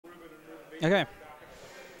Okay,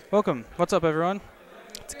 welcome. What's up, everyone?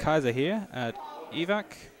 It's Kaiza here at EVAC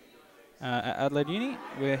at Adelaide Uni.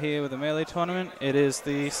 We're here with a Melee tournament. It is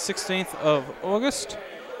the 16th of August,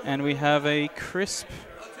 and we have a crisp,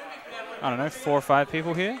 I don't know, 4 or 5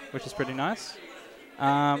 people here, which is pretty nice.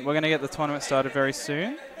 We're going to get the tournament started very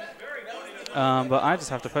soon, but I just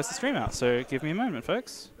have to post the stream out, so give me a moment,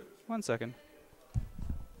 folks. 1 second.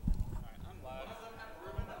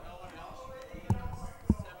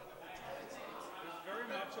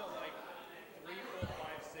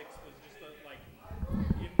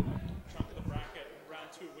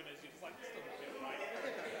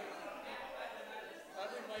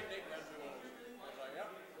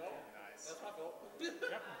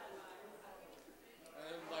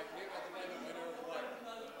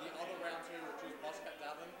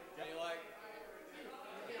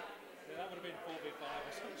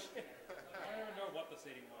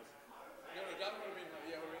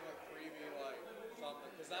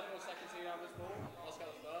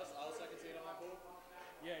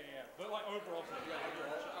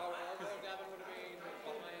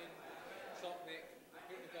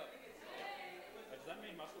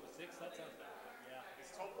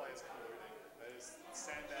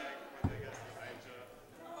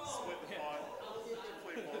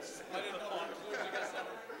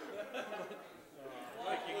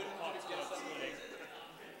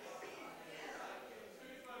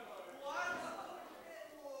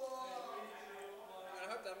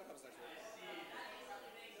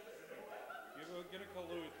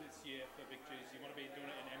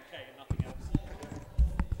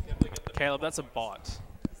 Caleb, that's a bot.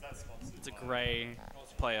 It's a grey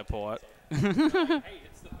player port. Hey,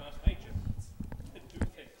 it's the first major. It's two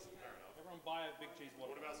things. Fair enough. Everyone buy a Big Cheese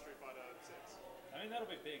water. What about Street Fighter 6? I mean, that'll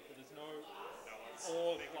be big, but there's no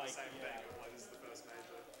org like the same thing, but like this is the first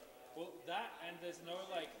major. Well, that and there's no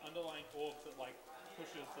like underlying org that like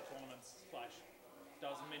pushes the tournaments /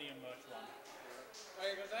 does mini and merch run.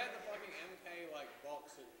 Okay, because they had the fucking MK like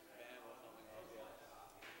box at BAM or something like that.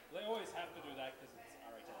 They always have to do that because it's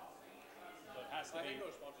R18. So it has to be. I think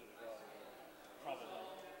it was sponsored as well. Probably.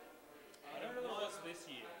 I don't know what it was this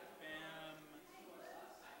year. BAM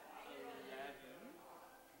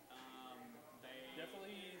 11. They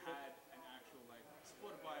definitely had an actual like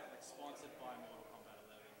supported by sponsored by Mortal Kombat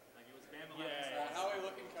 11. Like it was BAM 11. Yeah. How are we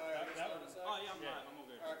looking, Kai? Oh yeah, I'm live. I'm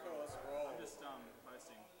all good. Alright, cool. Let's roll. I'm just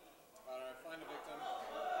posting. Alright, find a victim. Oh,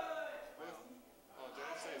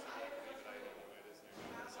 don't say it's going to be today.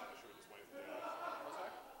 So should we just wait for Jeff? What's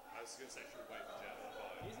that? I was going to say, should we wait for Jeff?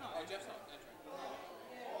 He's not. Oh, Jeff's not entering.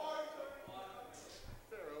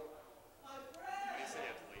 He said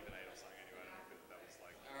he had to leave at 8 or something anyway. I don't know if that was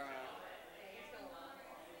like... Can't imagine.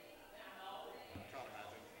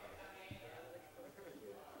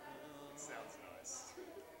 Sounds nice.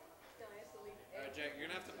 Alright, Jake, you're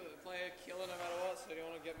going to have to play a killer no matter what, so do you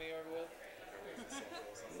want to get me over with?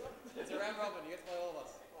 It's a round robin, you get to play all of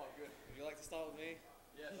us. Oh, good. Would you like to start with me?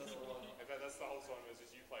 Yeah. That's the one. In fact, that's the whole song, is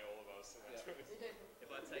just you play all of us. And that's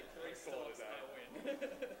If I take 3 stocks, I win.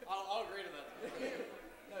 I'll agree to that.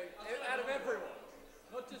 No, out of everyone,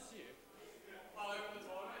 not just you. Oh, over the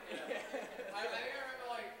tournament? Yeah. I think I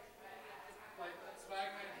remember like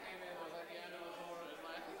Swagman came in, I was like the end of the tournament, and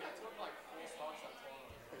I think I took like 4 stocks that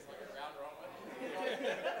tournament. It was like a round robin.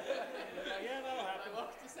 Yeah, that'll happen. I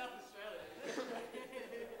lost to South Australia.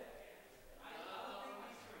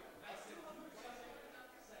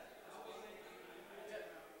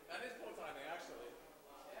 That is poor timing, actually.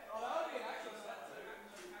 Oh, that would be an actual set too.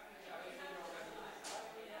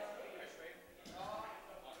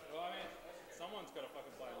 Well, I mean, someone's got to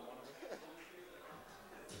fucking play on one of them.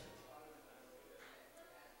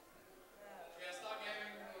 Yeah, start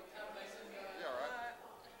gaming. Have Mason go. Yeah, alright.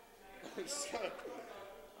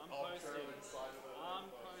 I'm posting. I'm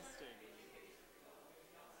posting.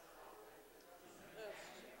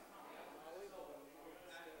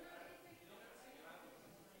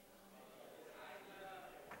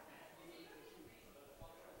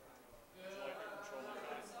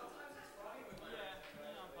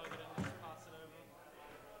 Yeah, unplug it and just pass it over.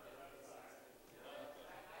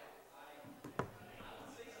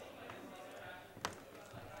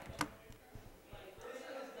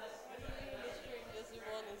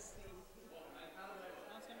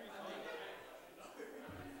 That's gonna be fun.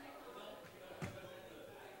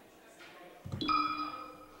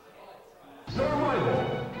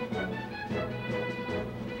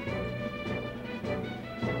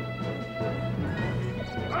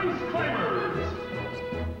 Ice Climbers!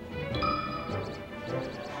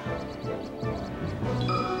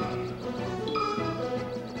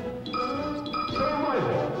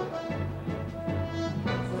 Survival!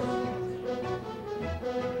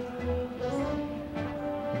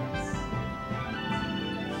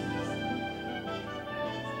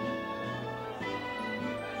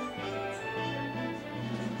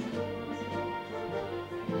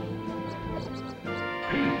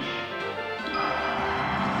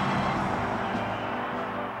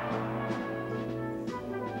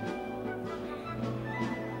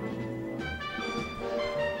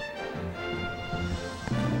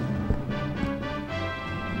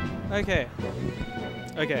 Okay.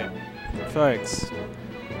 Okay. Folks.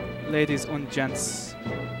 Ladies and gents.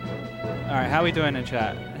 Alright, how we doing in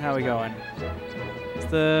chat? How we going? Is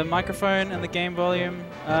the microphone and the game volume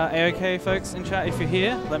A-okay, folks, in chat? If you're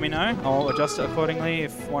here, let me know. I'll adjust it accordingly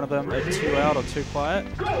if one of them are too loud or too quiet.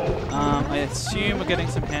 I assume we're getting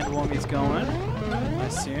some hand warmies going. I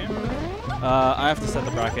assume. I have to set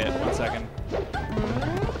the bracket. 1 second.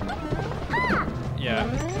 Yeah,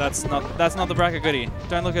 that's not the bracket goodie.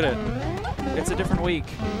 Don't look at it. It's a different week.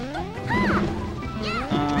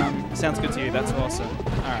 Sounds good to you. That's awesome.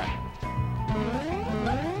 All right.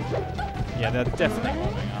 Yeah, they're definitely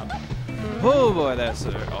warming up. Oh boy, they're so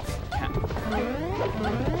off.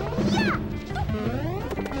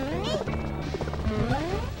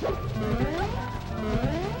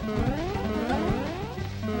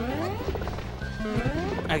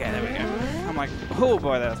 Okay, there we go. I'm like, oh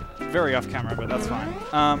boy, they're very off camera, but that's fine.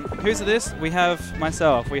 Who's this? We have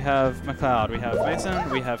myself, we have McLeod, we have Mason,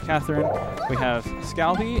 we have Catherine, we have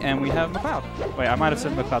Scalpy, and we have McLeod. Wait, I might have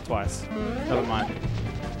said McLeod twice. Never mind.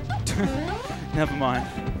 Never mind.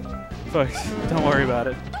 Folks, don't worry about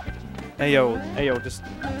it. Hey yo, just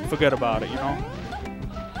forget about it, you know?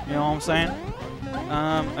 You know what I'm saying?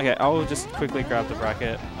 Okay, I'll just quickly grab the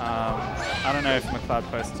bracket. I don't know if McLeod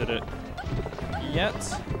posted it yet.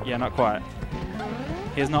 Yeah, not quite.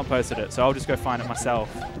 He has not posted it, so I'll just go find it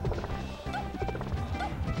myself.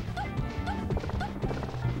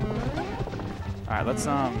 Alright, let's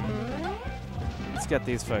get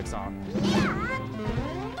these folks on.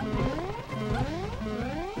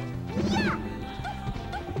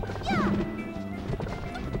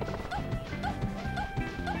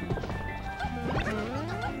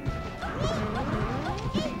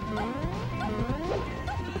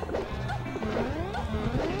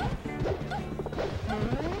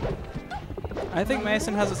 I think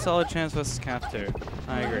Mason has a solid chance versus Cath too.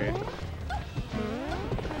 I agree.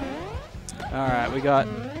 Alright, we got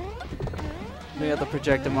the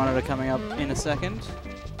projector monitor coming up in a second.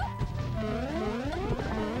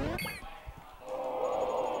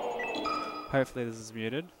 Hopefully this is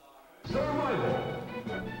muted.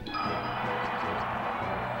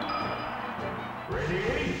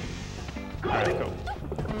 Alright, cool.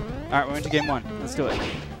 Alright, we're into game 1. Let's do it.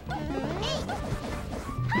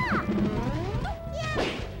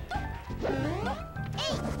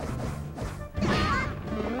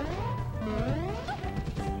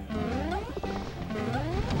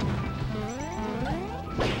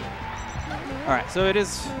 Alright, so it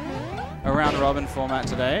is a round robin format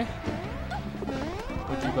today.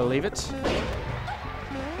 Would you believe it?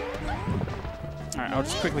 Alright, I'll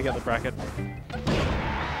just quickly get the bracket.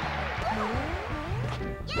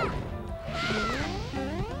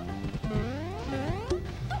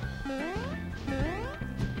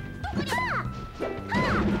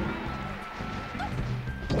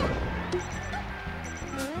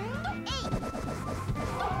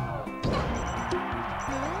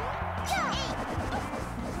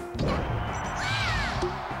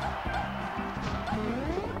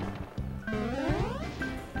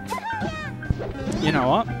 You know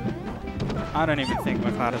what? I don't even think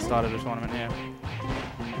McLeod has started a tournament here.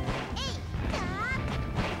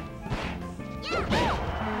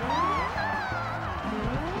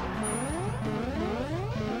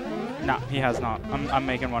 Nah, he has not. I'm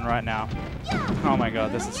making one right now. Oh my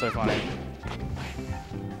god, this is so funny.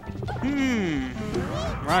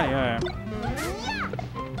 Rightio.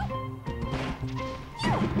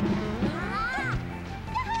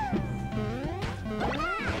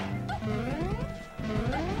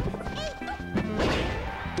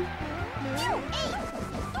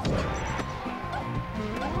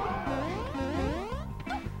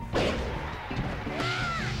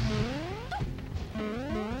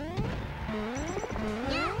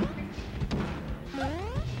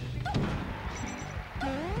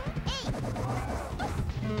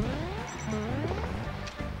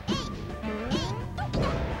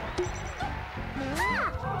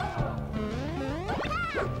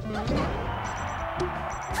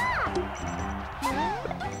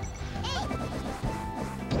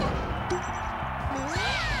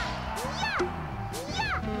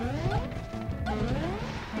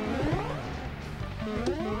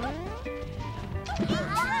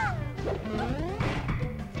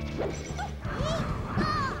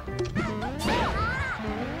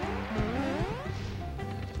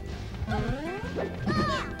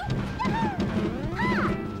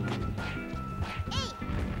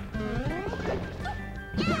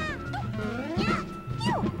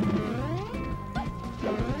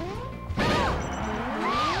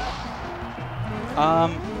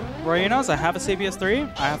 Royanos, I have a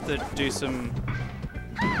CPS3. I have to do some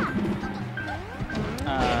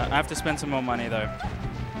I have to spend some more money though.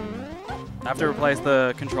 I have to replace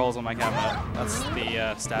the controls on my cabinet. That's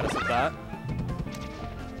the status of that.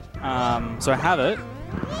 So I have it,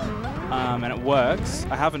 and it works.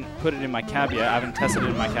 I haven't put it in my cab yet. I haven't tested it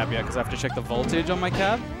in my cab yet because I have to check the voltage on my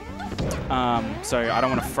cab. So I don't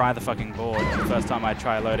want to fry the fucking board the first time I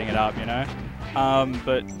try loading it up, you know?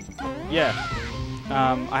 But yeah,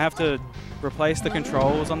 I have to replace the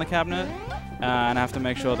controls on the cabinet, and I have to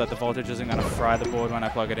make sure that the voltage isn't going to fry the board when I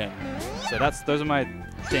plug it in. So those are my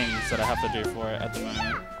things that I have to do for it at the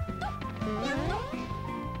moment.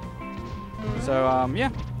 So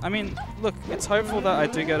yeah, I mean, look, it's hopeful that I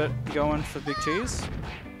do get it going for Big Cheese.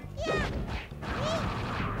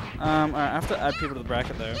 Alright, I have to add people to the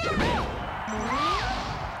bracket though.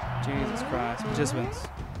 Jesus Christ, participants.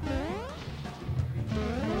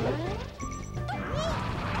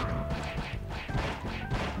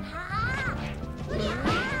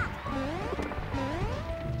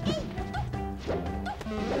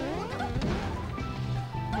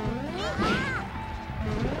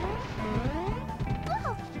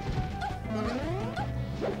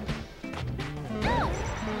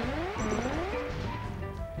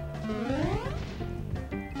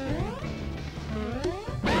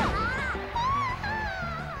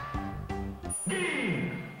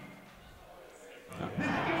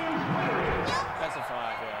 That's a 5,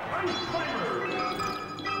 yeah.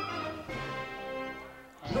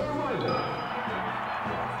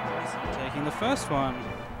 Taking the first one.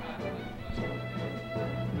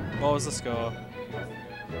 What was the score?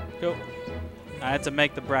 Cool. I had to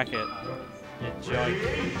make the bracket. You joke.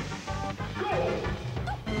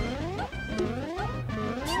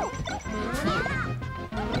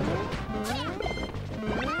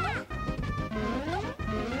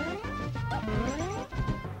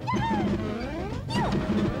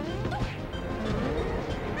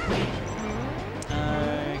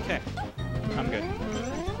 Okay. I'm good.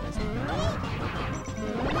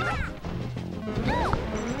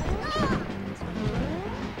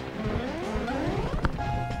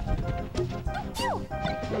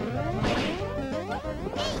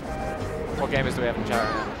 What gamers do we have in chat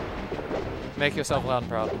right now? Make yourself loud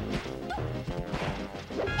and proud.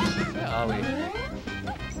 Where are we?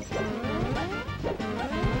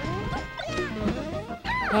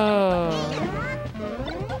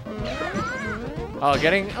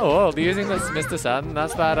 Oh, they're using this Mr. Saturn.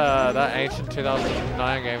 That's that ancient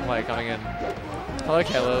 2009 gameplay coming in. Hello,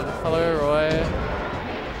 Caleb. Hello, Roy.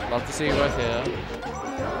 Love to see you both here.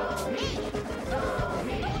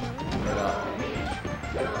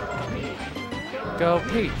 Go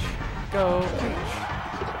Peach! Go Peach!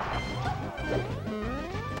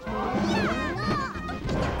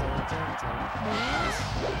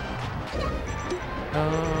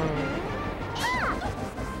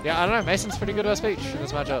 Yeah, I don't know. Mason's pretty good at speech in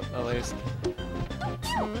this matchup, at least.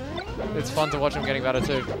 It's fun to watch him getting better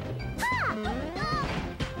too.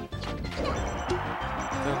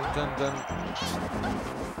 Dun, dun, dun.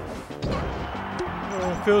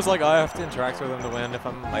 Feels like I have to interact with him to win. If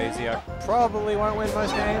I'm lazy, I probably won't win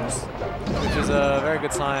most games, which is a very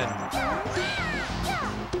good sign.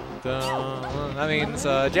 That means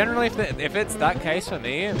generally, if it's that case for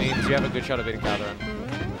me, it means you have a good shot at beating Catherine.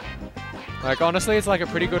 Like honestly, it's like a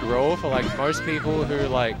pretty good rule for like most people who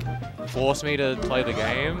like force me to play the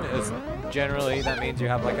game. Is generally that means you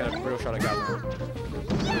have like a real shot at Catherine.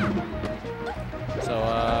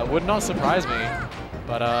 So would not surprise me.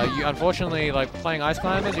 But you unfortunately, like playing Ice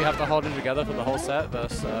Climbers, you have to hold it together for the whole set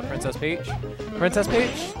versus Princess Peach. Princess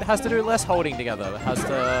Peach has to do less holding together. Has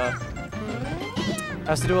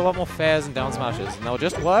to do a lot more fairs and down smashes, and they'll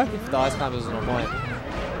just work if the Ice Climbers is on point.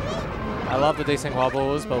 I love the desync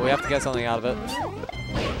wobbles, but we have to get something out of it.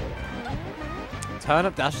 Turn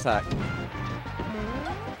up dash attack.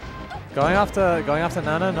 Going after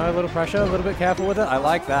Nana, no little pressure, a little bit careful with it. I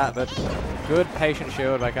like that, but good patient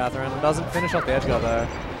shield by Catherine. Doesn't finish off the edge guard though.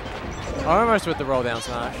 Almost with the roll down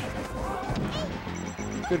smash.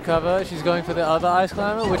 Good cover. She's going for the other Ice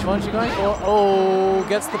Climber. Which one's she going for? Oh,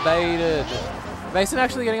 gets the baited. Mason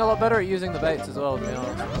actually getting a lot better at using the baits as well, to be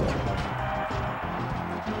honest.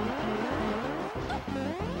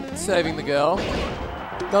 Saving the girl.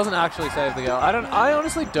 Doesn't actually save the girl. I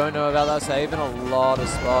honestly don't know about that save in a lot of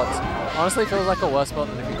spots. Honestly feels like a worse spot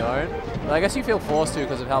than if you don't. But I guess you feel forced to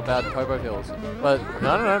because of how bad Popo feels. But I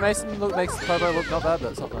don't know, Mason makes Popo look not bad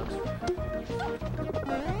though sometimes.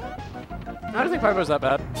 I don't think Popo's that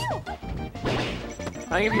bad.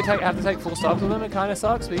 I think if you have to take full stocks with them, it kind of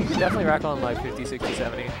sucks, but you can definitely rack on like 50, 60,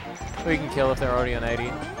 70. Or you can kill if they're already on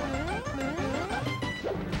 80.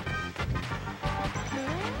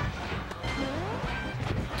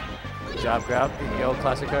 Jab grab, the old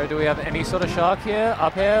Classico. Do we have any sort of shark here?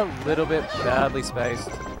 Up here, little bit badly spaced.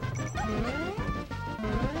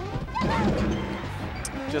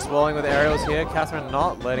 Just walling with aerials here. Catherine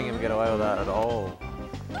not letting him get away with that at all.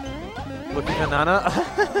 Looking for Nana.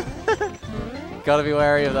 Gotta be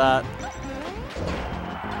wary of that.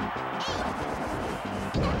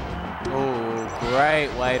 Ooh, great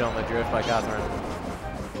weight on the drift by Catherine.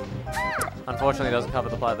 Unfortunately, doesn't cover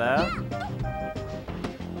the plate there.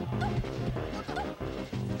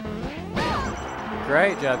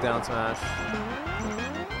 Great jab down smash.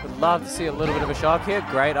 Would love to see a little bit of a shock here.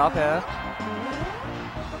 Great up air.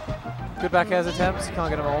 Good back airs attempts. Can't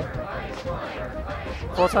get them all.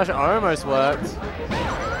 Forward smash almost worked.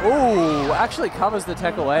 Ooh, actually covers the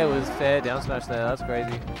tech away. Was fair down smash there. That's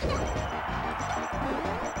crazy.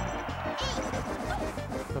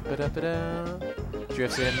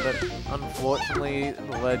 Drifts in, but unfortunately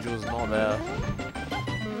the ledge was not there.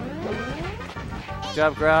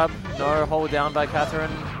 Jab grab, no, hold down by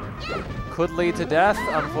Catherine. Could lead to death,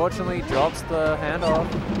 unfortunately drops the handoff.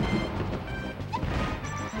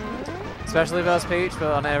 Especially versus Peach,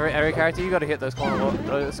 but on every character you gotta hit those corner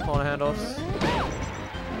handoffs.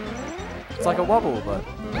 It's like a wobble, but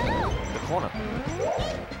the corner.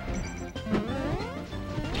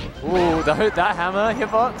 Ooh, that hammer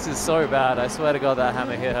hitbox is so bad. I swear to God that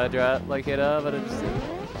hammer hit her, but it just didn't.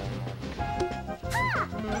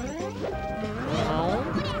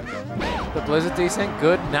 The Blizzard desync,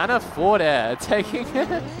 good. Nana forward air, taking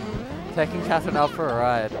Catherine up for a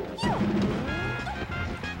ride.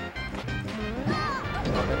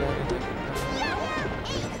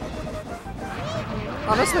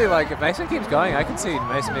 Honestly, like, if Mason keeps going, I can see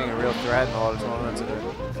Mason being a real threat in a lot of tournaments in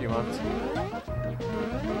a few months.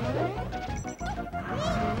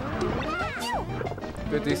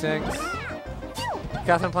 Good desyncs.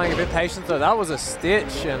 Catherine playing a bit patient though. That was a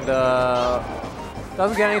stitch and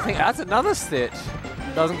doesn't get anything. That's another stitch.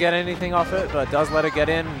 Doesn't get anything off it, but does let it get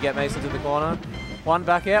in and get Mason to the corner. One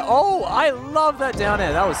back air. Oh, I love that down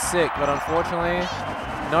air. That was sick, but unfortunately,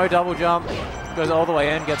 no double jump. Goes all the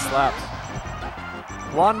way in, gets slapped.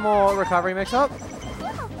 One more recovery mix-up.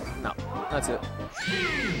 No, that's it.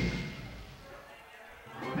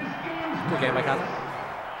 Good game by Catherine.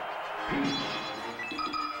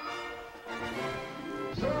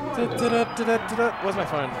 Where's my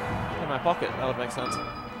phone? In my pocket. That would make sense.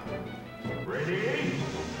 Ready?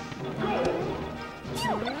 Go!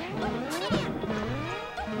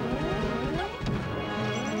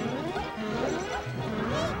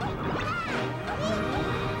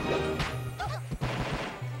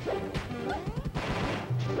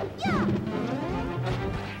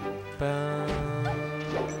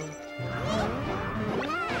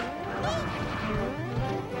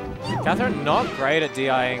 Catherine not great at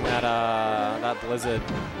DIing that Blizzard.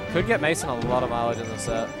 Could get Mason a lot of mileage in the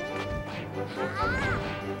set.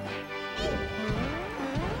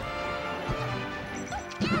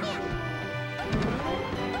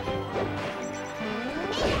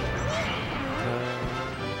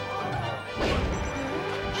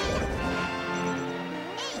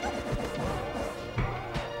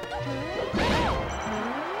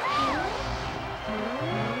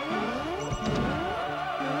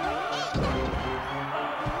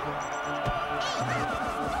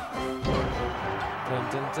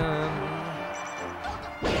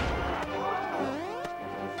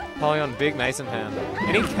 Polygon, big Mason fan.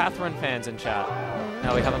 Any Catherine fans in chat?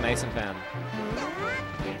 Now we have a Mason fan.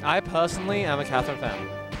 I personally am a Catherine fan.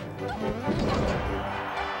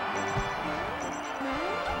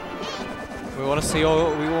 We want to see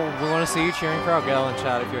all. We want to see you cheering for our girl in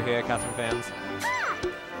chat if you're here, Catherine fans.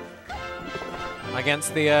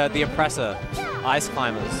 Against the oppressor, Ice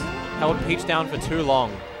Climbers. Held Peach down for too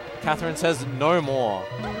long. Catherine says no more.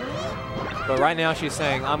 But right now she's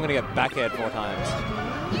saying, I'm going to get back aired 4 times.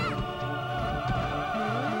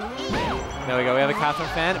 There we go, we have a Catherine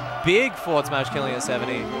fan. Big forward smash killing at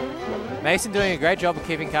 70. Mason doing a great job of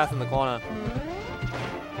keeping Catherine in the corner.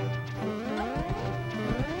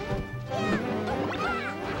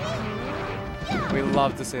 We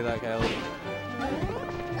love to see that, Caleb.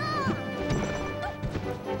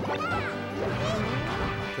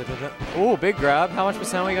 Ooh, big grab. How much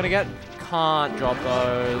percent are we going to get? Can't drop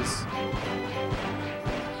those.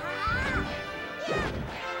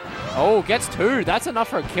 Oh, gets 2. That's enough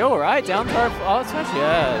for a kill, right? Down throw. Oh, smash.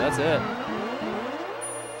 Yeah, that's it.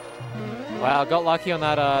 Wow, got lucky on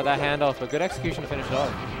that that handoff, but good execution to finish it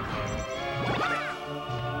off.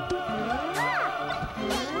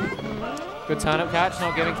 Good turnip catch,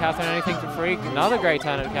 not giving Catherine anything for free. Another great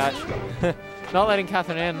turnip catch. Not letting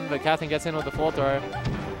Catherine in, but Catherine gets in with the 4th throw.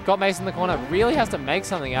 Got Mason in the corner. Really has to make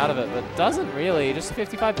something out of it, but doesn't really. Just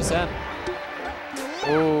 55%.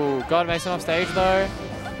 Ooh, got Mason off stage though.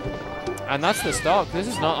 And that's the stock. This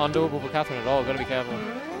is not undoable for Catherine at all. Gotta be careful.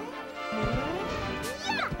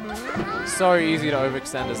 So easy to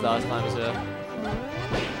overextend as Dash climbers here.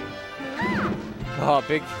 Oh,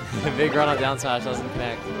 big, big run up down smash doesn't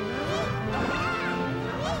connect.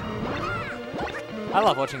 I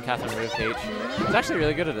love watching Catherine move Peach. She's actually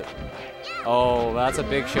really good at it. Oh, that's a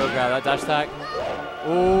big shield grab. That dash attack.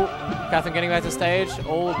 Ooh, Catherine getting back to stage.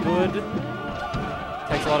 All good.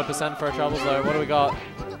 Takes a lot of percent for her troubles though. What do we got?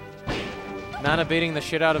 Nana beating the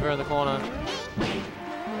shit out of her in the corner.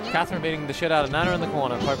 Catherine beating the shit out of Nana in the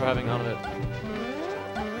corner. Poker having none of it.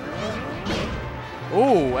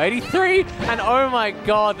 Ooh, 83! And oh my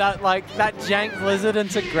god, that jank blizzard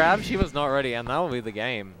into grab, she was not ready, and that will be the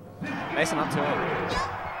game. Mason up to it.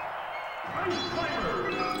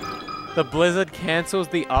 The blizzard cancels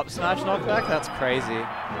the up smash knockback? That's crazy.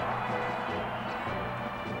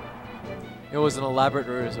 It was an elaborate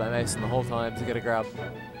ruse by Mason the whole time to get a grab.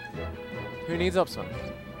 Who needs up smash?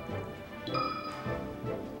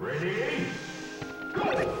 Ready?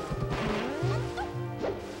 Go!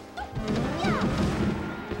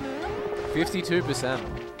 52%.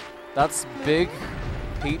 That's big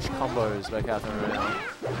Peach combos by Catherine right now.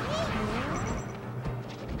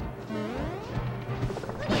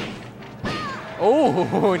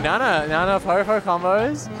 Oh, Nana Fofo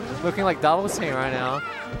combos. Looking like doubles team right now.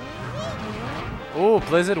 Oh,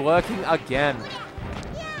 Blizzard working again.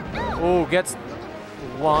 Oh, gets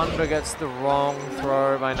one, but gets the wrong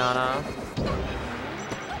throw by Nana.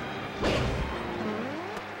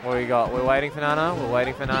 What do we got? We're waiting for Nana. We're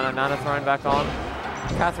waiting for Nana. Nana thrown back on.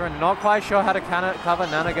 Catherine not quite sure how to cover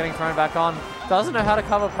Nana getting thrown back on. Doesn't know how to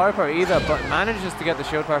cover Popo either, but manages to get the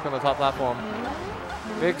shield poke on the top platform.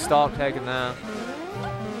 Big stock taken there.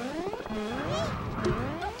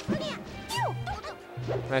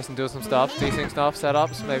 Mason doing some stuff, desync stuff,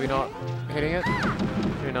 setups, maybe not hitting it.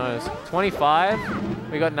 Who knows? 25.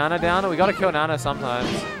 We got Nana down. We got to kill Nana sometimes.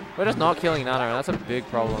 We're just not killing Nana, and that's a big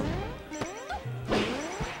problem.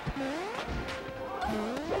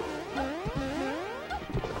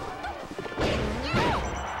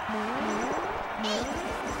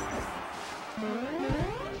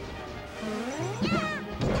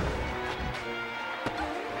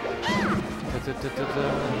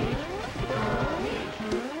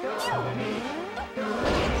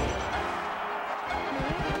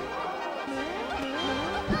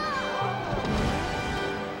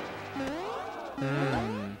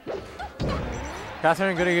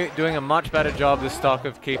 Catherine doing a much better job this stock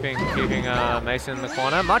of keeping Mason in the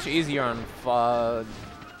corner. Much easier on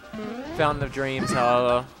Fountain of Dreams,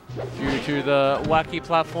 however, due to the wacky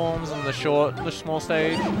platforms and the small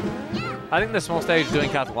stage. I think the small stage is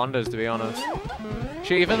doing Kath wonders, to be honest.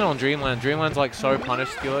 She even on Dreamland's like so punish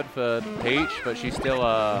skilled for Peach, but she's still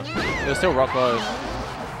it was still rock close.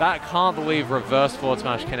 That can't believe reverse forward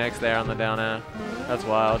smash connects there on the down air. That's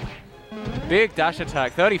wild. Big dash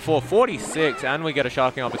attack, 34, 46, and we get a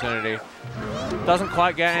sharking opportunity. Doesn't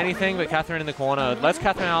quite get anything, but Catherine in the corner. Lets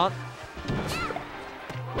Catherine out.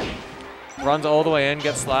 Runs all the way in,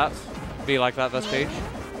 gets slapped. Be like that versus Peach.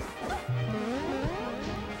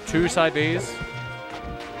 2 side Bs.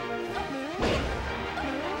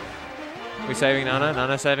 We saving Nana?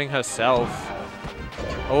 Nana saving herself.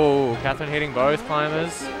 Oh, Catherine hitting both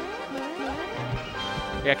climbers.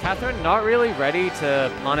 Yeah, Catherine not really ready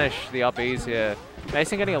to punish the up Bs here.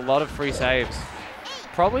 Mason getting a lot of free saves.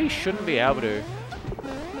 Probably shouldn't be able to.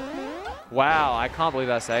 Wow, I can't believe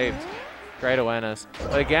that saved. Great awareness.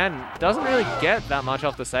 But again, doesn't really get that much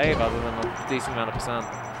off the save other than a decent amount of percent.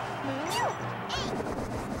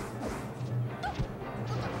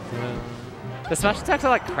 The smash attacks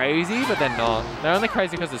are like crazy, but they're not. They're only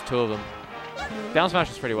crazy because there's 2 of them. Down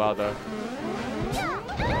smash is pretty wild though.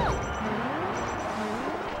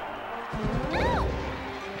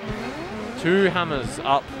 Two hammers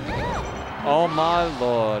up. Oh my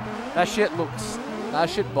lord. That shit bops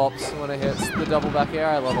when it hits the double back air.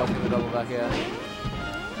 I love watching the double back air.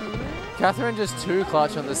 Catherine just 2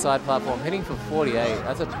 clutch on this side platform, hitting for 48.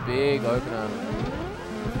 That's a big opener.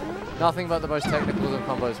 Nothing but the most technicals and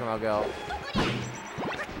combos from our girl.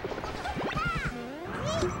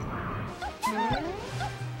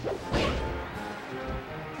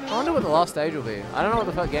 I wonder what the last stage will be. I don't know what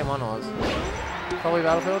the fuck game 1 was. Probably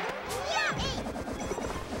Battlefield.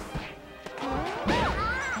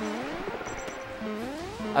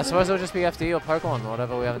 I suppose it'll just be FD or Pokemon, or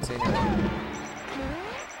whatever we haven't seen yet.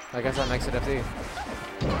 I guess that makes it FD.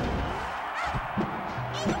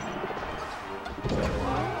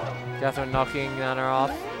 Catherine knocking Nana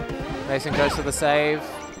off. Mason goes for the save.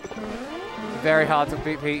 Very hard to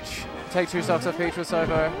beat Peach. Take 2 stocks off Peach with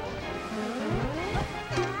Soko.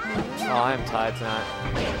 Oh, I am tired tonight.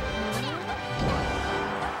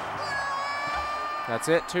 That's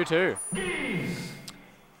it, 2-2.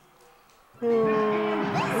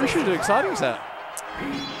 This is an exciting set.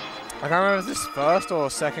 I can't remember if this first or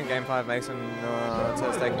second game 5 Mason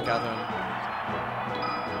to taking Catherine.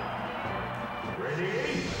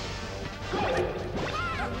 Ready?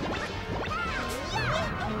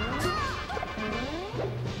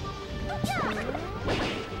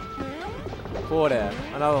 Forward air,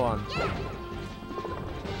 another one.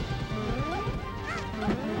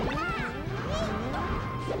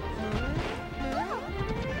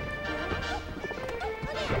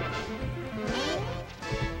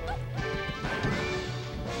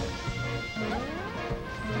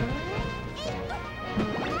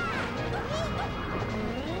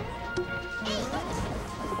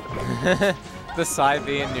 The side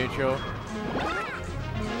B in neutral.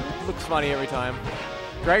 Looks funny every time.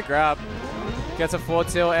 Great grab. Gets a forward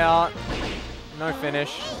tilt out. No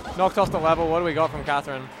finish. Knocked off the level. What do we got from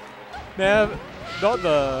Catherine? Nav, not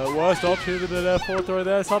the worst option in the forward throw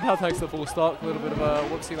there. Somehow takes the full stock. A little bit of a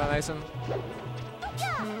whoopsie by Mason.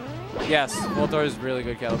 Yes, forward throw is really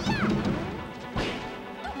good, Caleb.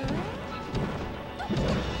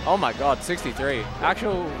 Oh my god, 63.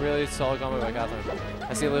 Actual really solid combo by Catherine.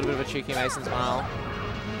 I see a little bit of a cheeky Mason smile.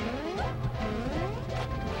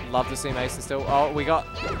 Love to see Mason still. Oh, we got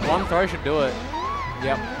one throw should do it.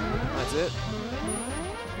 Yep, that's it.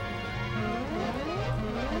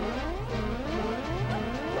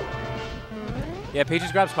 Yeah,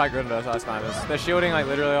 Peach's grab's quite good versus Ice Climbers. They're shielding like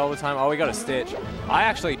literally all the time. Oh, we got a Stitch. I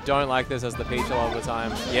actually don't like this as the Peach a lot of the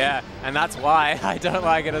time. Yeah, and that's why I don't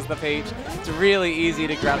like it as the Peach. It's really easy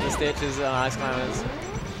to grab the Stitches on Ice Climbers.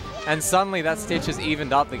 And suddenly that Stitch has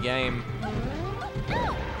evened up the game.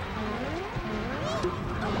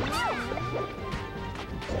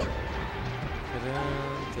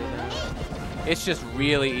 It's just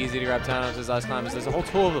really easy to grab turn-ups as Ice Climbers. There's a whole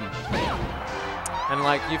 2 of them. And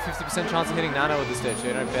like, you have 50% chance of hitting Nana with the Stitch, so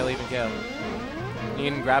you don't barely even care. You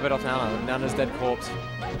can grab it off Nana. Nana's dead corpse.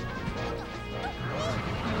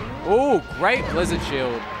 Ooh, great Blizzard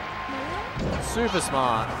Shield. Super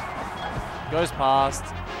smart. Goes past.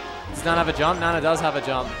 Does Nana have a jump? Nana does have a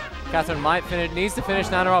jump. Catherine might finish, needs to finish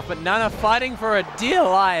Nana off, but Nana fighting for a dear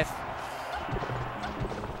life.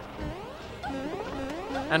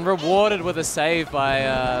 And rewarded with a save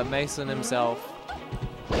by Mason himself.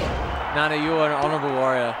 Nana, you are an honorable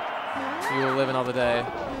warrior. You will live another day.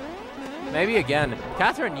 Maybe again.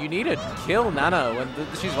 Catherine, you need to kill Nana when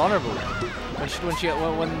she's vulnerable.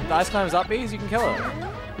 When the Ice Climbers up Bs, you can kill her.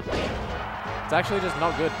 It's actually just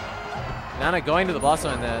not good. Nana going to the boss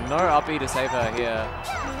zone there. No up B to save her here.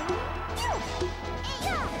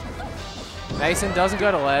 Mason doesn't go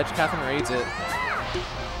to ledge. Catherine reads it.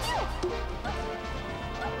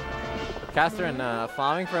 Catherine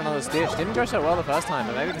farming for another Stitch. Didn't go so well the first time,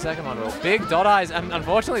 but maybe the second one will. Big dot eyes, and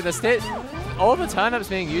unfortunately the Stitch, all the turnips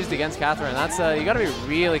being used against Catherine. That's you got to be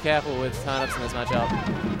really careful with turnips in this matchup.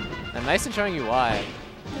 And Mason showing you why.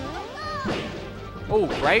 Oh,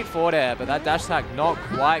 great forward air, but that dash attack not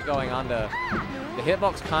quite going under. The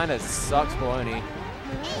hitbox kind of sucks baloney.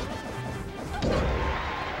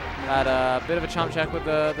 Had a bit of a chump check with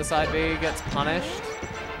the side B, gets punished.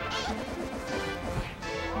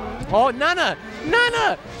 Oh, Nana!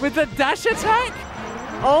 Nana! With the dash attack?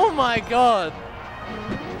 Oh my god.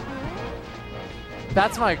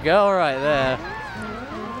 That's my girl right there.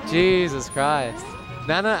 Jesus Christ.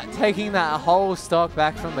 Nana taking that whole stock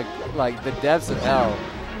back from the depths of hell.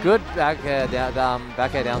 Good back air down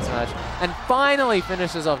smash. And finally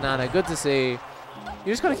finishes off Nana. Good to see.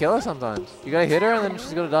 You just gotta kill her sometimes. You gotta hit her and then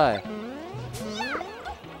she's gonna die.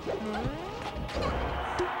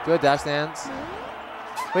 Good dash dance.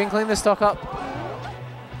 We can clean this stock up.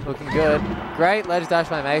 Looking good. Great ledge dash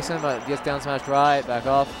by Mason, but gets down smashed right, back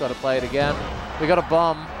off. Got to play it again. We got a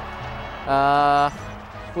bomb.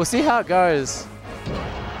 We'll see how it goes.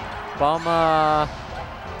 Bomb,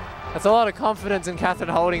 that's a lot of confidence in Catherine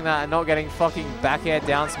holding that and not getting fucking back air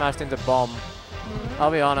down smashed into bomb.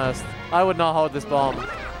 I'll be honest. I would not hold this bomb.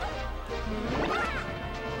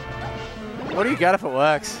 What do you get if it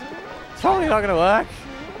works? It's probably not going to work.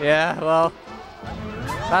 Yeah, well.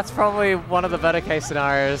 That's probably one of the better case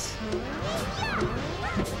scenarios.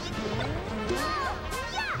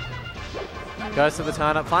 Goes to the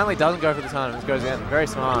turn-up. Finally doesn't go for the turn-up. Just goes in. Very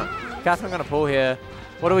smart. Catherine going to pull here.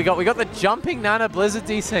 What do we got? We got the jumping Nana Blizzard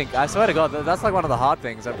desync. I swear to God, that's like one of the hard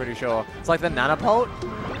things, I'm pretty sure. It's like the Nana Pult.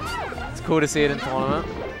 It's cool to see it in tournament.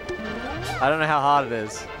 I don't know how hard it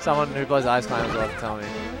is. Someone who plays Ice Climbers will have to tell me.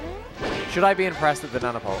 Should I be impressed at the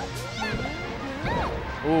nanopole?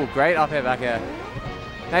 Ooh, great up air, back air.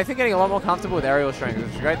 Nathan getting a lot more comfortable with aerial strength,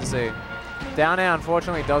 which is great to see. Down air,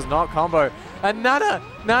 unfortunately, does not combo. And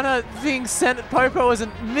Nana being sent at Popo as a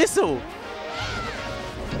missile.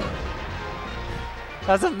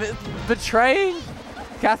 That's a betraying.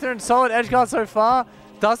 Catherine, solid edge guard so far.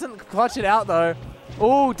 Doesn't clutch it out though.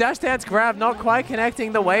 Ooh, dash dance grab, not quite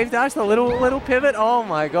connecting. The wave dash, the little pivot. Oh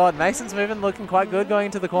my god, Mason's movement looking quite good going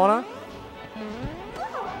into the corner.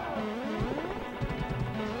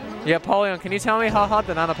 Yeah, Polion, can you tell me how hard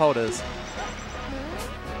the nanopole is?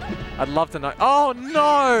 I'd love to know. Oh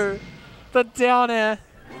no! The down air.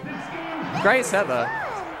 Great set though.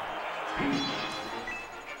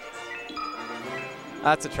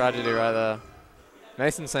 That's a tragedy right there.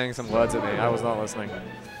 Mason's saying some words at me. I was not listening.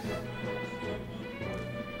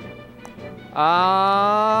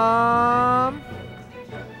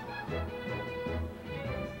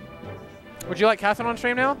 Would you like Catherine on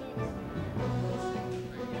stream now?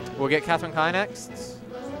 We'll get Catherine Kai next.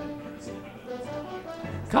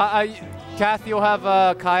 Kath, you'll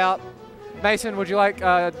have Kai up. Mason, would you like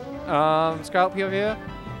Scalpy over here?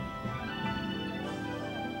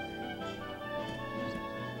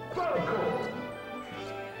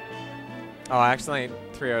 Oh, I accidentally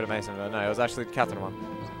 3-0 to Mason, but no, it was actually Catherine one.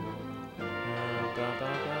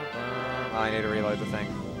 I need to reload the thing.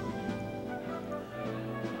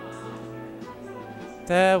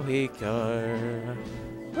 There we go.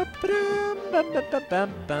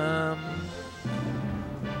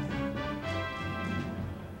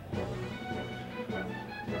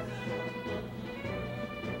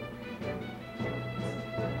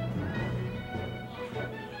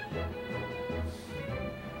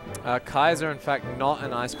 Kaiza, in fact, not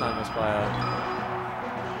an Ice Climbers player.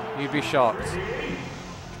 You'd be shocked.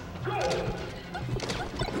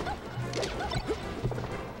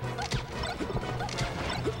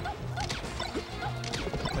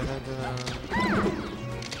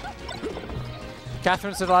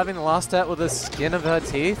 Catherine surviving the last step with the skin of her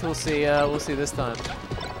teeth. We'll see this time.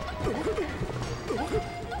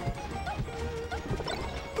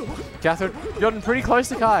 Catherine, gotten pretty close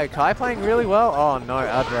to Kai. Kai playing really well. Oh no,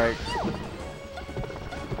 ad break.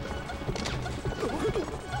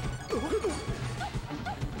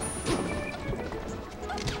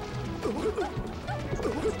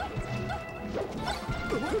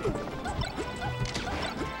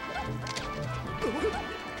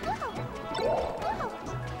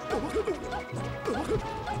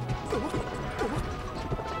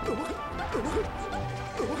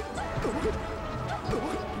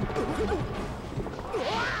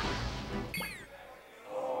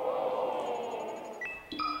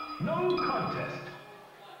 No contest.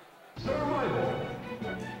 Survival.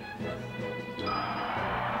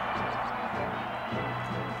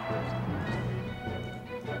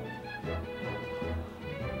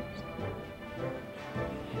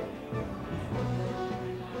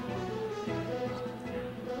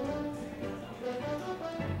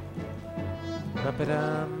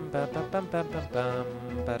 Ba-ba-dum, ba-ba-bum-bum-bum-bum,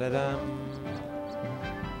 ba-da-dum.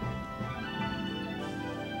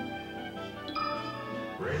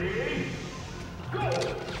 Ready?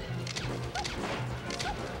 Go!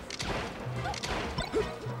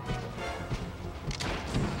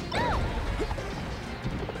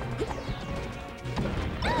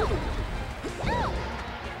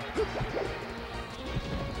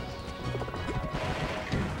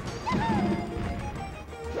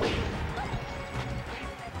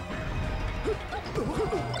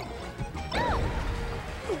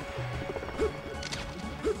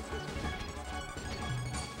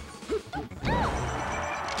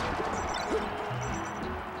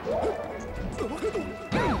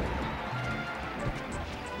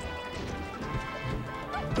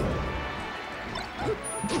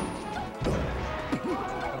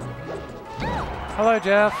 Hello,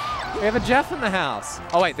 Jeff. We have a Jeff in the house.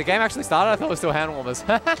 Oh, wait, the game actually started? I thought it was still hand warmers.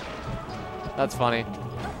 That's funny.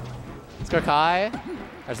 Let's go, Kai.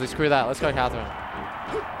 Actually, screw that. Let's go, Catherine.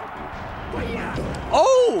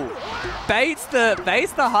 Oh! Baits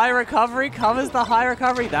the high recovery, covers the high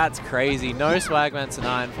recovery. That's crazy. No Swagman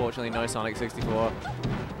tonight, unfortunately. No Sonic 64.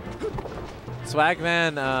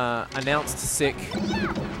 Swagman announced sick,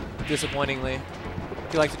 disappointingly.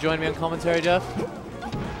 Would you like to join me on commentary, Jeff?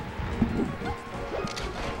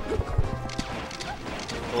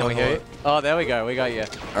 Can we hear you? Oh, there we go. We got you.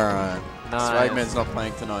 Alright. Nice. Swagman's not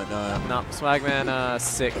playing tonight, no. No, Swagman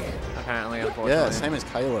sick, apparently, unfortunately. Yeah, same as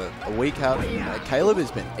Caleb. A week out. Caleb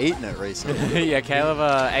has been eating it recently. Yeah, Caleb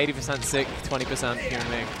 80% sick, 20% human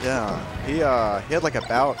being. Yeah, he had like a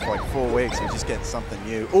bout for like 4 weeks. He was just getting something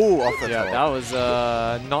new. Ooh, off the Yeah, top. that was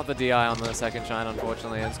not the DI on the second shine,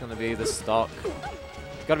 unfortunately. It's going to be the stock.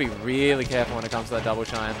 Got to be really careful when it comes to that double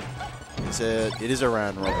shine. It is a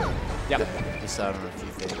round robin. Yep. Yeah, just out on a few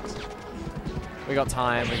things. We got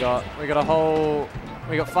time. We got 5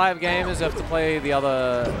 gamers who have to play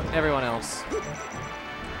everyone else.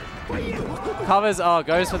 Covers,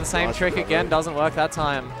 goes for the same trick again, doesn't work that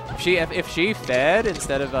time. If she fed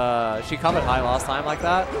instead of she covered high last time like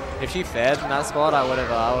that. If she fed in that spot, I would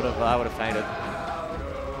have fainted. I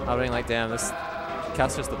would have been like, damn, this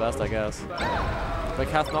Kath's just the best, I guess. But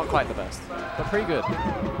Kath's not quite the best, but pretty good.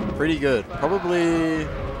 Pretty good. Probably,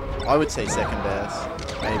 I would say second best.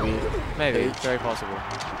 Maybe, very possible.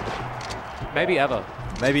 Maybe ever.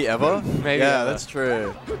 Maybe ever? Maybe yeah, ever. that's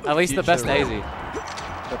true. At least the best Future Daisy.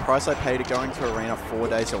 The price I pay to going to arena 4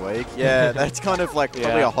 days a week. Yeah, that's kind of like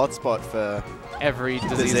probably a hotspot for every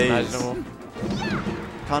disease imaginable.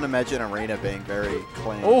 Can't imagine arena being very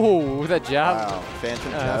clean. Oh, that jab. Wow,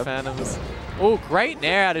 phantom jab. Phantoms. Oh, great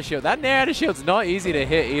nair out of shield. That nair out of shield's not easy to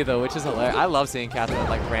hit either, which is hilarious. I love seeing Catherine with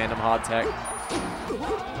like random hard tech.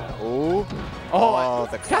 Ooh. Oh,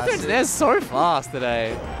 the Catherine's nair's so fast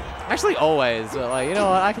today. Actually, always. But like, you know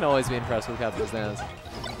what? I can always be impressed with Catherine's nairs.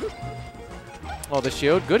 Oh, the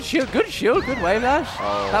shield. Good shield. Good shield. Good wave dash.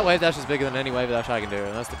 Oh. That wave dash is bigger than any wave dash I can do,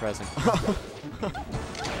 and that's depressing.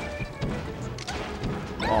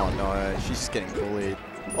 Oh no, she's just getting bullied.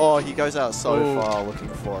 Oh, he goes out so Ooh. far looking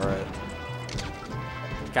for it.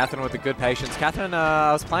 Catherine with the good patience. Catherine,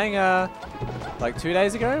 I was playing like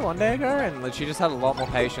 1 day ago, and she just had a lot more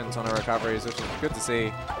patience on her recoveries, which is good to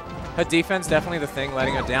see. Her defense definitely the thing,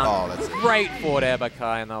 letting her down. Oh, that's great forward air by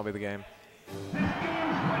Kai, and that'll be the game.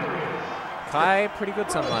 Kai, pretty good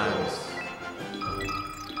sometimes.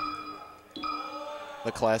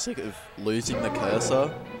 The classic of losing the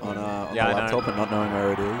cursor on the Yeah, I laptop know. and not knowing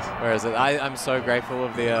where it is. Where is it? I'm so grateful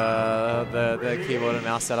of the keyboard and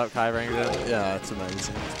mouse setup Kai brings in. Yeah, it's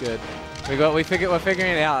amazing. It's good. We're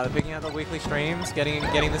figuring it out. We're picking out the weekly streams, getting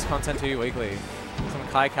this content to you weekly. Some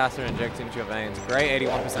Kai caster injected into your veins. Great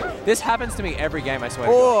 81%. This happens to me every game, I swear.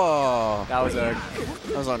 Oh, That was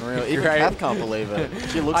unreal. Even Great. Kath can't believe it.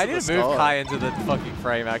 She looks I at need the to move sky. Kai into the fucking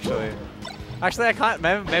frame, actually. Actually, I can't.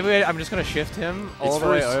 Maybe I'm just going to shift him all the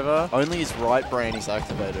way over. Only his right brain is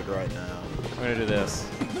activated right now. I'm going to do this.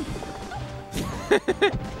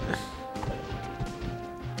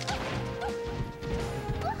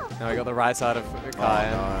 Now we got the right side of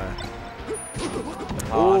Kai.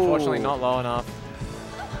 Oh, unfortunately not low enough.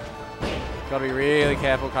 Got to be really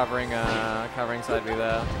careful covering side B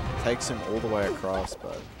there. Takes him all the way across,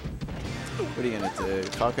 but what are you going to do?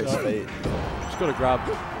 Falco's feet. Just got to grab.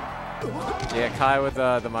 Yeah, Kai with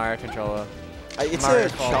the Mario controller. It's Mario a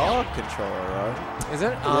Kart. Shark controller, right? Is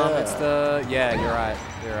it? Yeah. It's the... Yeah, you're right.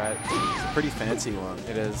 You're right. It's a pretty fancy one.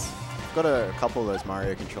 It is. I've got a couple of those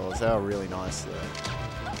Mario controllers. They are really nice though.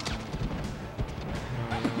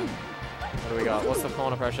 What do we got? What's the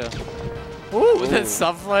corner pressure? Ooh, the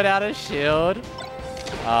subfloat out of shield.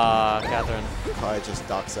 Catherine. Kai just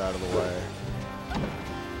ducks out of the way.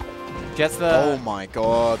 Gets the... Oh my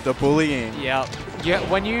god, the bullying. Yeah. Yeah,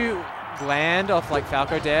 when you land off like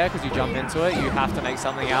Falco Dare because you jump into it, you have to make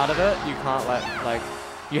something out of it. You can't let, like...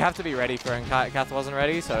 You have to be ready for it, and Kath wasn't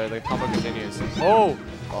ready, so the combo continues. Oh!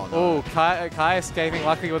 Oh, no. Oh, Kai escaping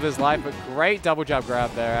luckily with his life, but great double jab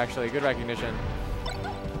grab there, actually. Good recognition.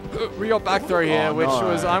 We got back throw here, Oh, which no.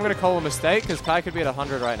 was, I'm going to call a mistake, because Kai could be at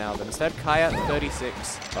 100 right now, but instead Kai at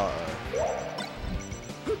 36. Uh-oh.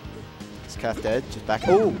 Is Kath dead? Just back.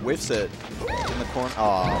 Oh, whiffs it. In the corner.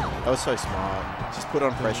 Oh, that was so smart. Just put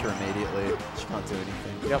on pressure immediately. She can't do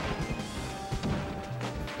anything. Yep.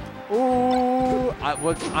 Ooh,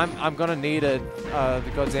 I'm gonna need the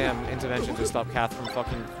goddamn intervention to stop Kath from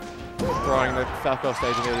fucking throwing the Falco off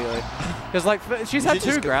stage immediately. Because like she's had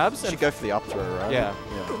two grabs. She should go for the up throw, right? Yeah.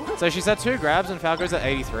 So she's had 2 grabs and Falco's at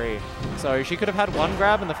 83. So she could have had 1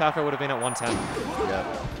 grab and the Falco would have been at 110. Yeah.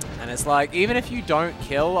 And it's like, even if you don't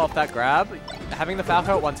kill off that grab, having the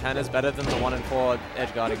Falco at 110 is better than the 1 in 4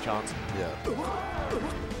 edge guarding chance. Yeah.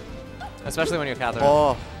 Especially when you're Catherine.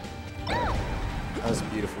 Oh. That was a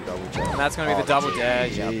beautiful double jump. And that's going to be the double dare.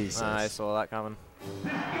 Jesus. Yep. I saw that coming.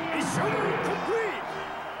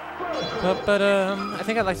 But I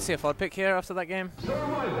think I'd like to see a FOD pick here after that game.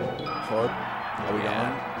 FOD. Are we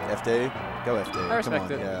going? FD? Go FD. I respect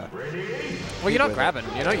Come on, it. Yeah. Well, you're not with it. grabbing.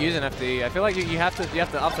 You're not using FD. I feel like you have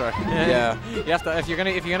to up throw. Yeah. You have to if you're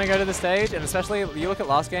gonna go to the stage, and especially you look at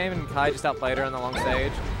last game and Kai just outplayed her on the long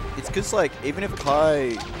stage. It's because like even if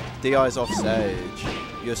Kai DI's off stage,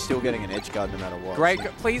 you're still getting an edge guard no matter what. Great, So,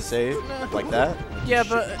 please. see, like that. Yeah,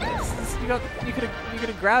 but you could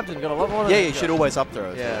have grabbed and got a lot more. Than Yeah, that. you should always up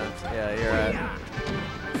throw. Yeah, you're right.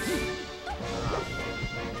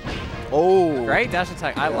 Oh. Great dash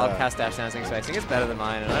attack. I love Yeah. cast dash dancing spacing. It's better than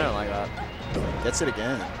mine, and I don't like that. Gets it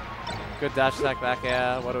again. Good dash attack back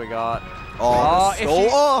air. What do we got? Oh, if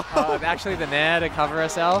stall. she- Oh. Actually, the nair to cover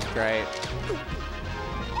herself. Great.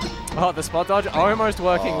 Oh, the spot dodge almost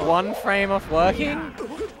working. Oh. One frame off working,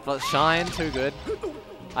 but Shine too good.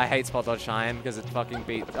 I hate spot dodge Shine because it fucking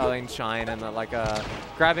beats. I mean Shine and like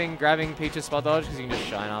grabbing Peach's spot dodge because you can just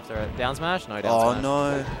Shine after it. Down smash? No down Oh smash.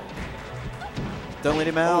 no. Don't let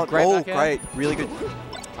him out. great Oh, back air. great. Really good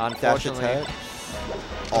dash Unfortunately, attack.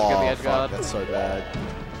 get the Oh, edge fuck, guard. that's so bad.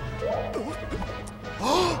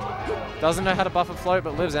 doesn't know how to buff a float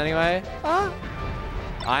but lives anyway.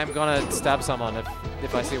 I'm gonna stab someone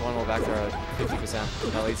if I see one more back throw at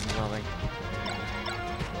 50%. That leads to nothing.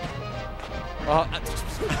 Oh,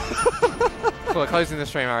 cool, we're closing the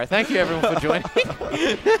stream. Alright, thank you everyone for joining.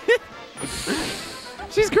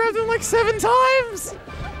 She's grabbed him like 7 times.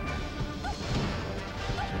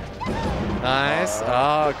 Nice.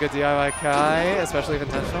 Oh, good DIY Kai, especially if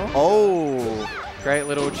intentional. Oh. Great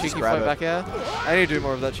little cheeky grab float it. back air. I need to do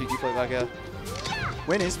more of that cheeky float back air.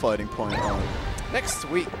 When is floating point on? Next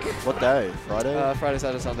week. What day? Friday? Friday,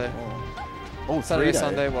 Saturday, Sunday. Oh, Saturday, 3 day.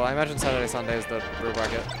 Sunday. Well, I imagine Saturday, Sunday is the real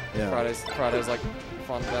bracket. Yeah. Friday's like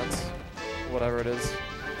fun events, whatever it is.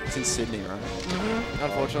 It's in Sydney, right?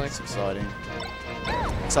 Unfortunately. It's exciting.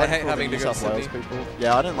 I hate having to go to Wales Sydney. people.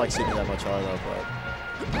 Yeah, I don't like Sydney that much either,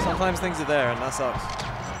 but Sometimes things are there, and that sucks.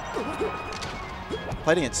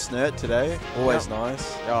 played against Snurt today. Always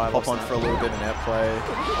nice. Oh, I love Hop on Snurt. for a little bit of net play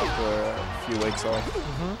after a few weeks off.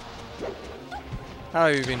 How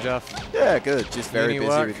have you been, Jeff? Yeah, good. Just very Uni busy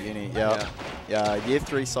work? with uni. Yeah. Year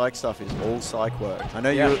 3 psych stuff is all psych work. I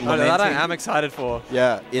know Yeah, you're no, that I lamenting- am excited for.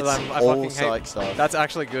 Yeah, it's I all fucking hate- psych stuff. That's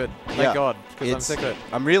actually good. Thank Yeah, God, because I'm it's- sick of it.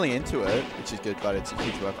 I'm really into it, which is good, but it's a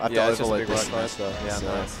huge work. I have Yeah, to it's just a overload big this workload. semester. Yeah,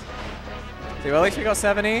 so. nice. See, well, at least we got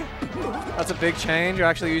 70. That's a big change. You're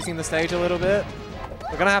actually using the stage a little bit.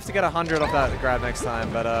 We're gonna have to get 100 off that grab next time,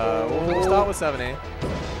 but we'll start with 70.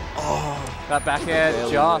 Oh, That back air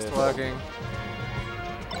Barely just missed. working.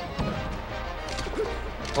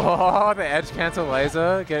 Oh, the edge cancel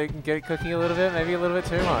laser, get it cooking a little bit, maybe a little bit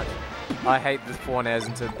too much. I hate the 4 nairs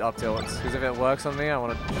into up tilts, because if it works on me, I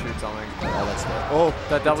want to shoot something. oh, that's good. Oh,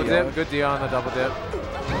 That double DI. dip, good DI on the double dip.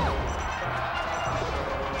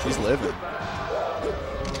 She's living.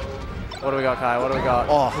 What do we got, Kai? What do we got?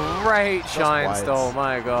 Oh, Great shine whites. stall,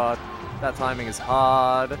 my god. That timing is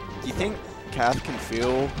hard. Do you think Kath can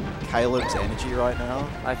feel Caleb's energy right now?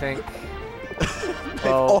 I think.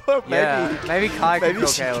 Well, Or yeah, maybe- maybe Kai can maybe feel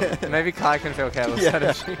she Caleb. can. Maybe Kai can feel Caleb's Yeah.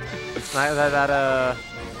 energy. that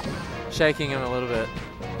shaking him a little bit.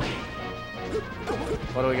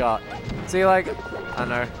 What do we got? See, like, I don't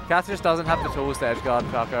know. Kath just doesn't have the tools to edge guard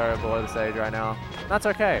Falco below the stage right now. That's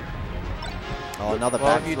okay. Oh, another Well,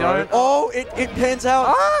 back if you throw. don't- Oh, it pans out.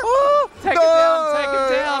 Oh, take him down, take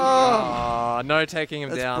him down. Oh. Oh, no taking him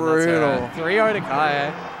That's down. brutal. That's right. 3-0 to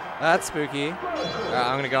Kai. That's spooky. All right,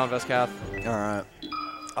 I'm going to go on versus Kath. All right.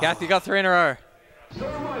 Kath, you got 3 in a row.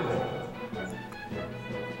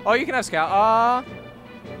 Oh, you can have Scout.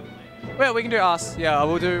 Well, we can do us. Yeah,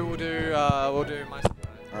 we'll do my.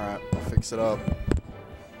 All right, I'll fix it up.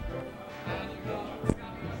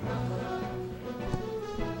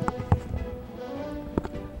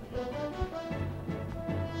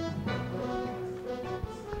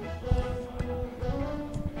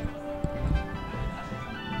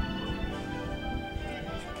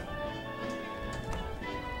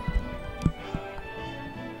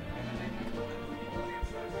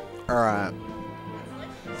 All right.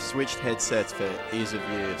 Switched headsets for ease of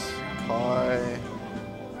use. Kai,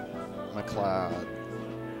 McLeod.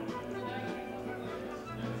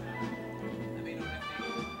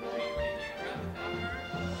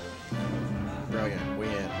 Brilliant. We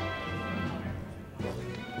in.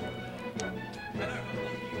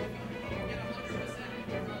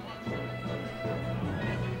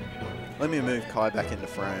 Let me move Kai back into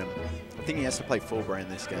frame. I think he has to play full brain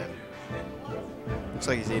this game. Looks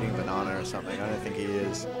like he's eating a banana or something. I don't think he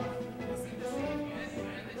is.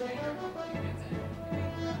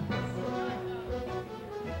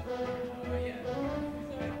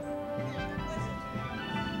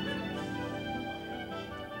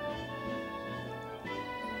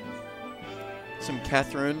 some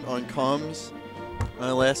Catherine on comms.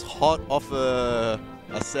 No less hot off a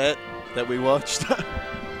set that we watched.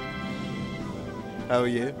 How are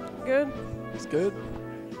you? Good. It's good.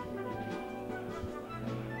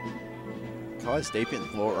 Kai's deep in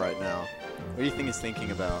thought right now. What do you think he's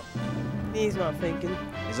thinking about? He's not thinking.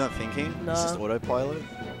 He's not thinking? No. He's just autopilot?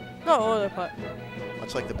 No, autopilot.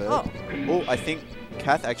 Much like the bird? Oh, I think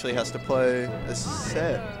Kath actually has to play a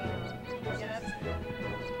set.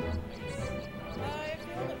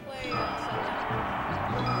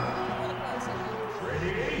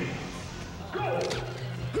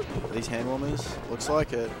 Are these hand warmers? Looks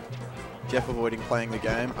like it. Jeff avoiding playing the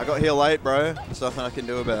game. I got here late, bro. There's nothing I can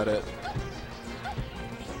do about it.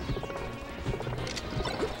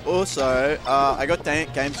 Also, I got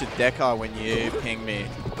games with Deca when you pinged me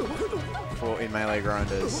in Melee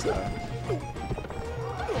Grinders. So.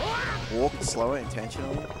 Walk slower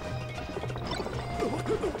intentionally.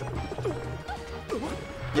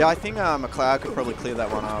 Yeah, I think McLeod could probably clear that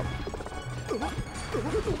one up.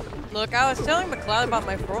 Look, I was telling McLeod about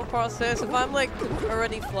my thought process. If I'm like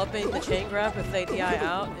already flopping the chain grab if they DI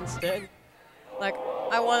out instead, like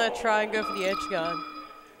I want to try and go for the edge guard.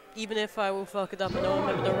 Even if I will fuck it up and I'll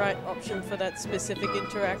remember the right option for that specific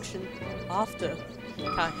interaction after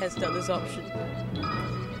Kai has done his option.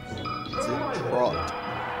 It's a trot.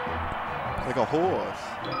 Like a horse.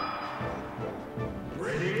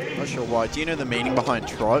 Not sure why. Do you know the meaning behind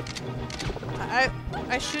trot?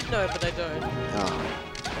 I should know, but I don't. Oh.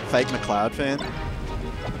 Fake McLeod fan?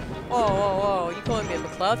 Whoa. You calling me a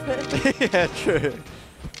McLeod fan? Yeah, true.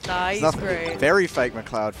 Nah, he's great. Very fake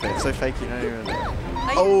McLeod fan. So fake you don't even...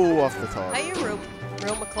 Oh, off the top. Are you a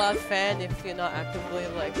real McLeod fan if you're not actively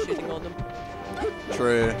like shitting on them?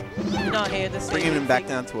 True. You're not here to say Bringing him back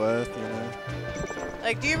anything. down to earth, you know.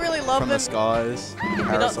 Like, do you really love From them? the skies. You're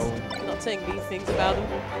Parasol. not saying mean things about them.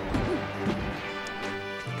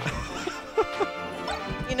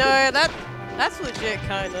 You know, that's legit,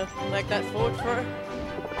 kinda. Like that forward throw.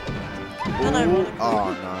 Ooh.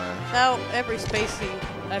 Oh, no. Now, every spacing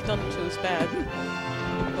I've done to is bad.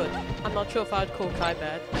 But I'm not sure if I'd call Kai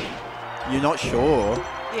bad. You're not sure?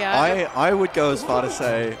 Yeah. I would go as far to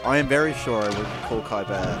say, I am very sure I would call Kai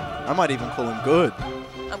bad. I might even call him good.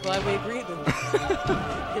 I'm glad we agree then.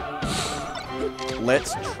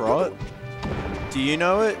 Let's trot. Do you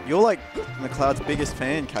know it? You're like McLeod's biggest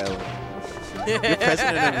fan, Caleb. You're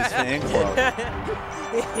president of his fan club.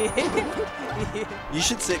 You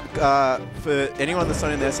should sit, for anyone that's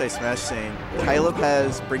not in the SA Smash scene, Caleb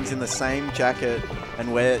brings in the same jacket and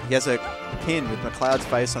he has a pin with McLeod's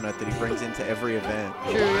face on it that he brings into every event.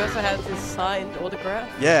 True, he also has his signed autograph.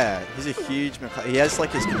 Yeah, he's a huge McLeod. He has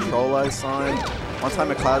like his controller signed. One time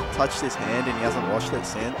McLeod touched his hand and he hasn't washed it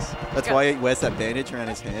since. That's why he wears that bandage around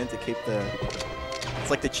his hand to keep the... It's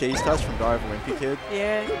like the cheese touch from Dive Wimpy Kid.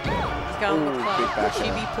 Yeah, he's got a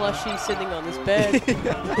chibi plushie sitting on his bed.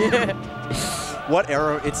 Yeah. What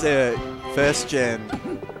era? It's a first gen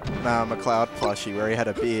McLeod plushie where he had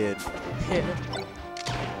a beard. Yeah.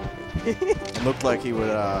 It looked like he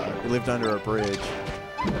lived under a bridge.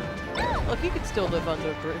 Look, he could still live under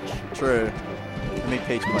a bridge. True. I mean,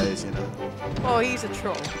 Peach plays, you know. Oh, he's a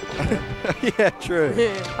troll. Yeah, true.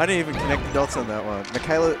 Yeah. I didn't even connect the dots on that one.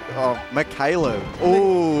 Michaela.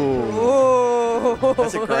 Oh. Oh.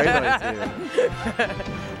 That's a great idea.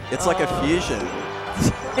 It's like a fusion.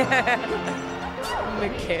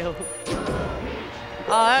 Michaela.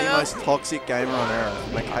 The most toxic gamer on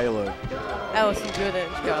Earth, Michaela. That was some good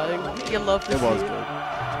edge guarding. You love to It see was it. good.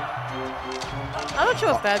 I'm not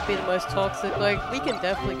sure if that'd be the most toxic. Like, we can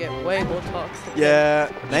definitely get way more toxic.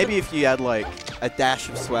 Yeah, maybe if you had like a dash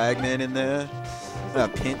of Swagman in there, a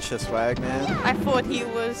pinch of Swagman. I thought he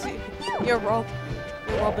was your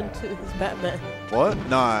Robin to his Batman. What?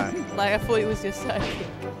 No. Like, I thought he was your sidekick.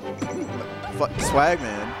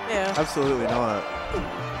 Swagman? Yeah. Absolutely not.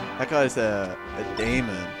 That guy's a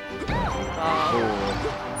demon.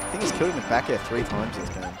 I think he's killed him in back air 3 times this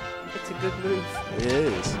game. It's a good move. It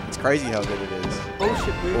is. It's crazy how good it is.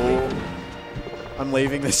 Bullshit move. I'm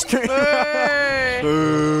leaving this stream.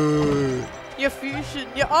 Boo. Your fusion,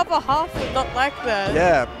 your other half would not like that.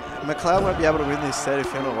 Yeah, McLeod won't be able to win this set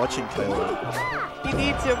if you're not watching, Caleb. He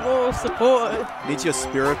needs your moral support. Needs your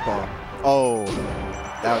spirit bomb. Oh,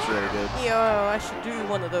 that was really good. Yo, I should do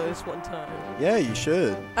one of those one time. Yeah, you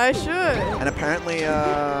should. I should. And apparently,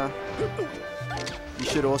 you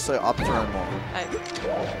should also up throw more.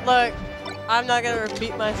 Look, I'm not gonna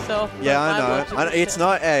repeat myself. Yeah, I know. It's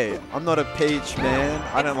not I'm not a Peach man.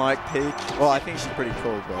 I don't like Peach. Well, I think she's pretty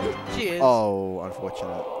cool, but... She is. Oh,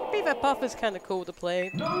 unfortunate. Beaver Puff is kind of cool to play.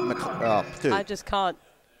 Dude, I just can't.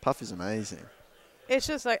 Puff is amazing. It's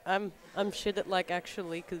just like I'm shit at like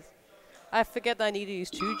actually because I forget that I need to use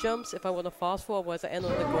 2 jumps if I want to fast forward, whereas I end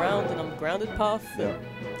on the ground and I'm grounded path. Yeah.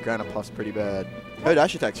 Grounded puff's pretty bad. Her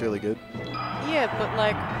dash attack's really good. Yeah, but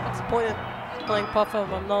like, what's the point of playing puff if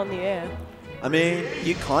I'm not in the air? I mean,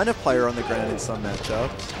 you kind of play her on the ground in some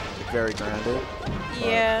matchups. Like very grounded.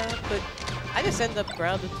 Yeah, but I just end up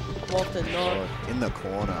grounded more often than not. God, in the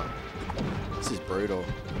corner. This is brutal.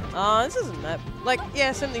 This isn't that. Like,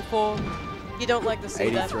 yeah, 74. You don't like to see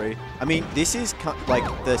 83. I mean, this is like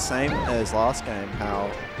the same as last game,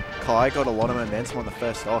 how Kai got a lot of momentum on the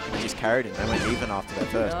first stock and he just carried it. They went even after that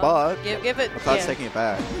first. No. But Give it. McLeod's Yeah. taking it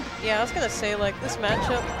back. Yeah, I was gonna say like this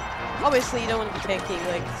matchup. Obviously, you don't want to be taking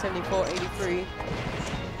like 74, 83,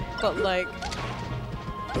 but like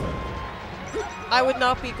I would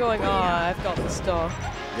not be going. I've got the stock.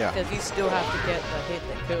 Yeah. Because you still have to get the hit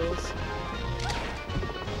that kills.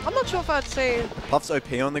 I'm not sure if I'd say. Puff's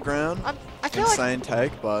OP on the ground. I feel like Insane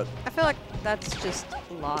take, but that's just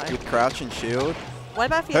a lie. with crouch and shield, What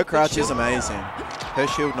about if you her have good crouch is shield? amazing. Her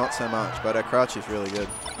shield not so much, but her crouch is really good.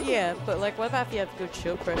 Yeah, but like, what about if you have good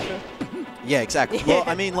shield pressure? Yeah, exactly. Well,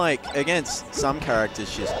 I mean, like, against some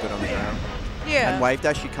characters, she's good on the ground. Yeah. And wave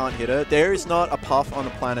dash, you can't hit her. There is not a puff on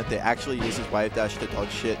the planet that actually uses wave dash to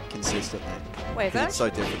dodge shit consistently. Wait, 'Cause it's so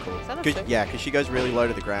difficult. Is that a 'Cause- thing? yeah, because she goes really low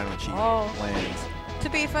to the ground when she lands. To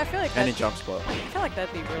be fair, I feel like And in that'd, jump spot. I feel like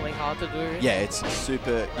that'd be really hard to do. Yeah, it's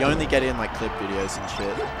super. You only get in like clip videos and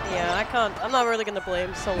shit. Yeah, I can't. I'm not really gonna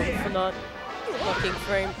blame someone for not fucking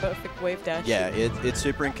frame perfect wave dash. Yeah, it's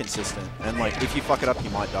super inconsistent. And like, if you fuck it up, you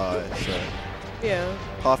might die. So Yeah.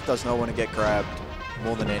 Puff does not want to get grabbed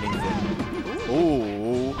more than anything.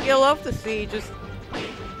 Ooh. You'll love to see just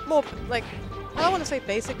more like I don't want to say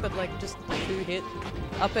basic, but like just 2-hit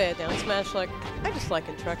up air down smash. Like I just like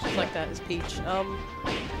interactions like that as Peach.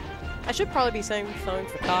 I should probably be saying something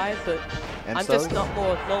for Kai, but And I'm so? just not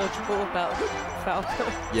more knowledgeable about Falco.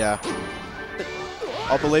 Yeah.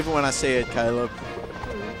 I'll believe it when I see it, Caleb.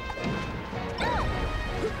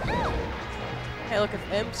 Hey, look, if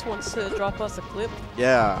Emps wants to drop us a clip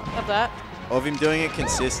Yeah. of that, Of him doing it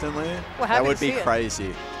consistently, Well, that happy would to be see it.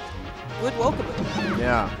 crazy. we'd welcome it.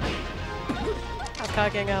 Yeah. How's Kai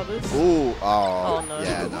getting out of this? Ooh. Oh. Oh, no.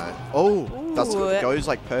 Yeah, no. Oh. That's Ooh. goes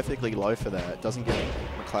like perfectly low for that. Doesn't give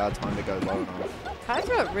McLeod time to go low enough. Kai's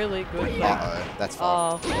got really good. Uh-oh. That's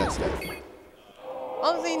Oh. fucked. That's dead.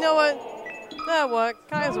 Honestly, you know what? That work.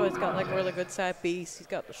 Kai's always got like really good side beast. He's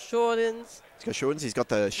got the shortens. He's got shortens. He's got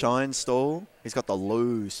the shine stall. He's got the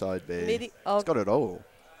low side B. Midi. He's got it all.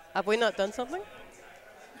 Have we not done something?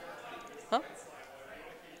 Huh?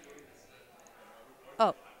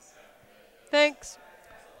 Oh. Thanks.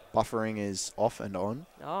 Buffering is off and on.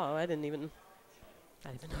 Oh, I didn't even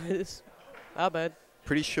notice. How bad.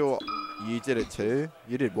 Pretty sure you did it too.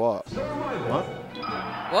 You did what? What?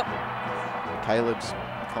 What? Caleb's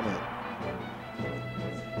comment.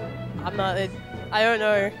 I'm not. I don't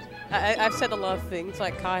know. I've said a lot of things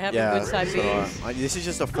like Kai having Yeah, good side it's beast. alright. This is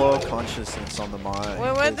just a flow of consciousness on the mind.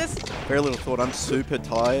 When There's this. very little thought. I'm super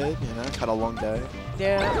tired, you know, had a long day.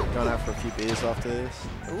 Yeah. Going out for a few beers after this.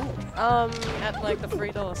 At like the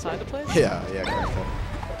 $3 cider place. Yeah, correct.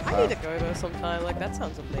 I need to go there sometime. Like that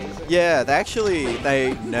sounds amazing. Yeah, they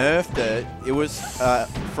nerfed it. It was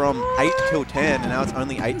from 8 till 10, and now it's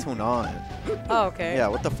only 8 till 9. Oh, okay. Yeah,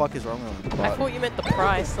 what the fuck is wrong with it? I But- thought you meant the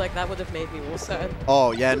price. Like that would have made me more sad.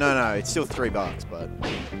 Oh, yeah, no, it's still $3, but...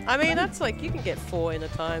 I mean, that's like you can get 4 in a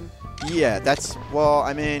time. Yeah, that's... Well,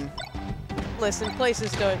 I mean... Listen,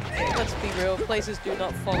 places don't. Let's be real. Places do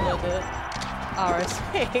not follow the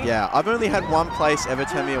RSA. Yeah, I've only had one place ever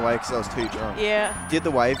turn me away because I was too drunk. Yeah. Did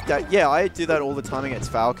the wave dash. Yeah, I do that all the time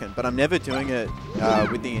against Falcon, but I'm never doing it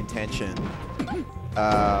with the intention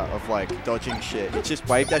of like dodging shit. It's just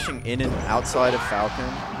wave dashing in and outside of Falcon,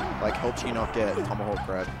 like helps you not get tomahawk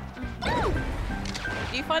grab.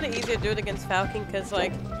 Do you find it easier to do it against Falcon? Because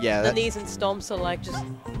like Yeah, the that- knees and stomps are like just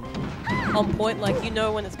on point. Like you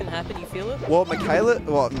know when it's gonna happen. You feel it. Well,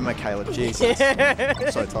 Michaela, Jesus,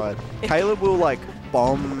 I'm so tired. Caleb will like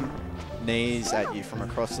bomb knees at you from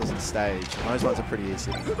across the stage. And those ones are pretty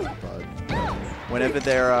easy. But whenever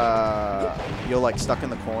you're like stuck in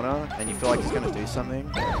the corner and you feel like he's gonna do something,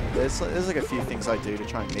 there's like a few things I do to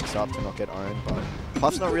try and mix up to not get owned. But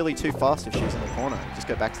Puff's not really too fast if she's in the corner. Just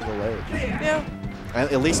go back to the ledge. Yeah.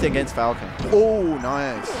 At least against Falcon. Oh,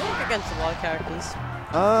 nice. Against a lot of characters.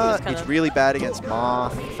 It's really bad against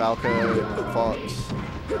Marth, Falco, Fox.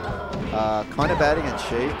 Kind of bad against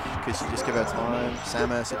Sheik, because you just give her time.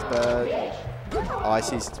 Samus, it's bad.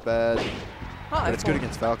 Ices, it's bad. Oh, But it's good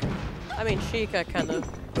against Falcon. I mean, Sheik, I kind of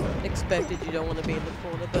expected you don't want to be in the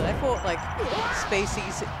corner, but I thought like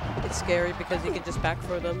Spacey's it's scary because you can just back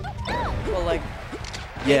throw them, or like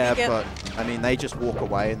Yeah, but I mean they just walk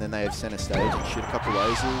away and then they have center stage and shoot a couple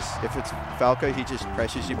lasers. If it's Falco, he just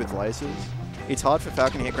pressures you with lasers. It's hard for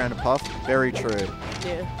Falcon to hit ground and puff. Very true.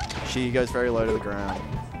 Yeah. She goes very low to the ground.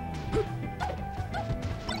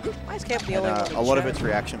 I just can't be the And, only one. a lot of it's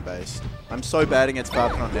reaction based. I'm so bad against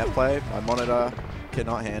Falcon on net play. My monitor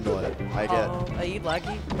cannot handle it. I get. Are you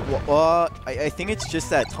laggy? Well, I think it's just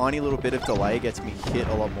that tiny little bit of delay gets me hit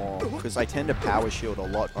a lot more because I tend to power shield a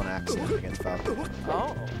lot on accident against Falcon.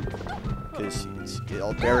 Oh. Because it's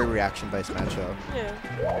a very reaction based matchup. Yeah.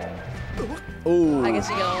 Ooh. I guess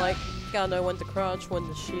you gotta know when to crouch, when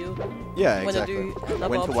to shield. Yeah, when exactly. to do another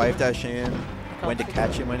When to option. wave dash in, when to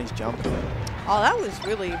catch him when he's jumping. Oh, that was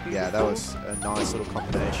really beautiful. Yeah, that was a nice little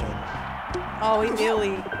combination. Oh, he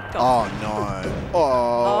nearly got. Oh no.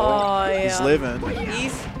 Oh, yeah. he's living.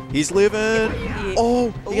 He's living. Yeah.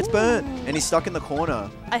 Oh, he gets burnt. Ooh. And he's stuck in the corner.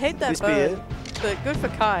 I hate that This be bird, it? but good for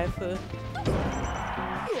Kai. Good for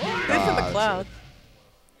McLeod.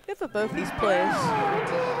 Good for both these players.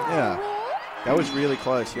 Yeah. That was really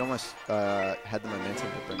close. He almost had the momentum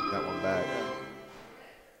to bring that one back.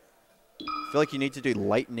 I feel like you need to do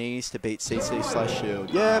late knees to beat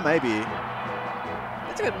CC/shield. Yeah, maybe.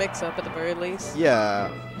 It's a good mix-up at the very least.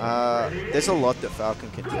 Yeah. There's a lot that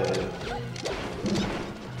Falcon can do.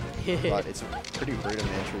 But it's a pretty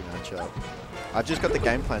rudimentary matchup. I just got the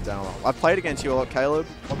game plan down a lot. I've played against you a lot, Caleb.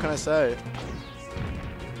 What can I say?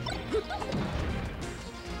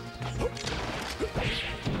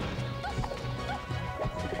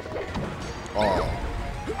 Oh.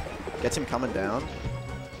 Gets him coming down.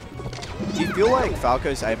 Do you feel like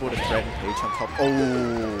Falco's able to threaten Peach on top?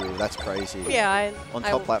 Oh, that's crazy. Yeah, on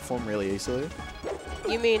top platform really easily.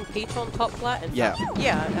 You mean Peach on top plat? And Yeah.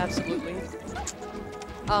 Yeah, absolutely.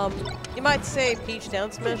 You might say Peach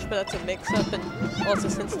down smash, but that's a mix-up, and also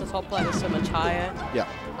since the top plat is so much higher, Yeah.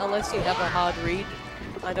 unless you have a hard read,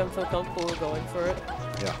 I don't feel comfortable going for it.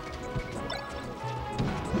 Yeah.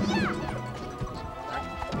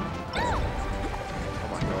 Oh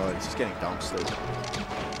my god, he's just getting dumpstered.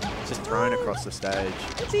 Just thrown across the stage.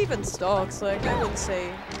 It's even stocks, like, I wouldn't say...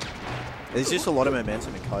 There's just a lot of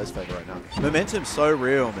momentum in Kai's favor right now. Momentum's so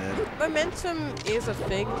real, man. Momentum is a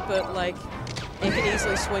thing, but, like, it can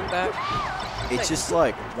easily swing back. It's just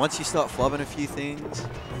like, once you start flubbing a few things,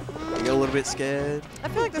 you get a little bit scared. I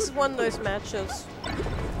feel like this is one of those matchups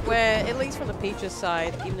where, at least from the Peaches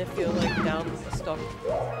side, even if you're, like, down a stock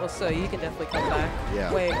or so, you can definitely come back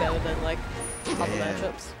way better than, like, other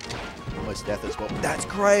matchups. Almost death as well. That's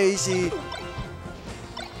crazy!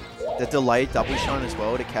 The delayed double shine as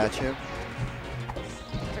well to catch him.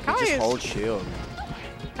 He just holds shield.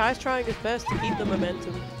 Kai's trying his best to keep the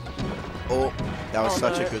momentum. Oh, that was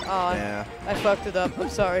such no. a good... Oh, yeah. I fucked it up. I'm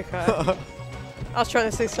sorry, Kai. I was trying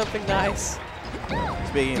to say something nice.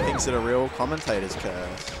 Speaking of things that are real, commentators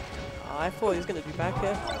curse. Oh, I thought he was going to be back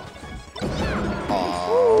here.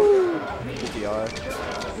 Oh, DI.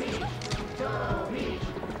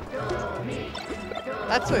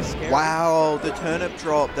 That's so scary. Wow, the turnip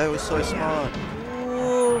drop. That was so smart.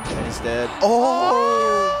 Ooh. And he's dead.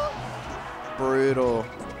 Oh! Brutal.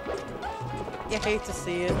 You hate to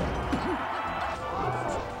see it.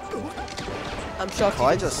 I'm shocked.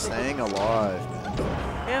 Kai just staying alive, man.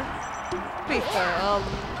 Yeah. To be fair,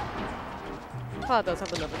 Kai does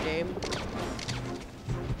have another game.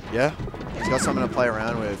 Yeah, he's got something to play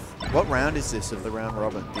around with. What round is this of the round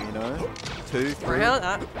robin? Do you know? 2, 3? Round?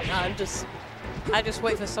 I just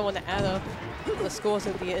wait for someone to add up the scores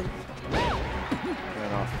at the end. Fair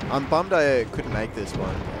enough. I'm bummed I couldn't make this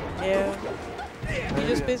one. Yeah. You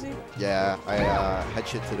just busy? Yeah, I had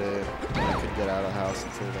shit to do. I couldn't get out of the house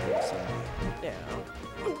until then, so... Yeah.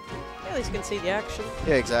 At least you can see the action.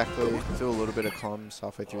 Yeah, exactly. Do a little bit of comms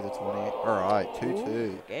halfway through the 20. Alright,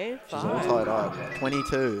 2-2. Game She's all 5. tied up.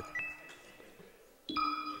 22.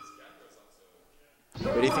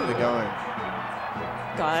 Where do you think we're going?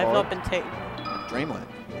 God, I've not been taken. Dreamland.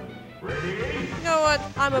 You know what?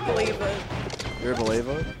 I'm a believer. You're a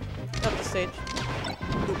believer? At the stage.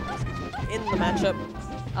 In the matchup.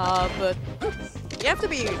 But you have to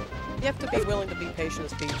be willing to be patient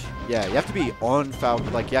as Peach. Yeah, you have to be on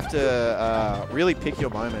Falcon. Like, you have to really pick your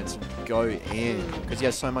moments and go in. Because he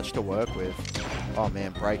has so much to work with. Oh,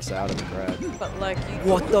 man, breaks out of the grab. But, like,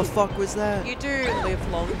 What the fuck was that? You do live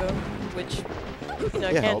longer, which, you know,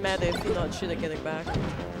 Yeah, can't helps. matter if you're not shit at getting back.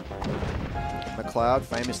 McLeod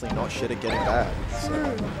famously not shit at getting back.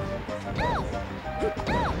 So.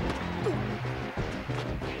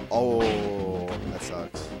 Oh, that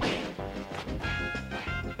sucks.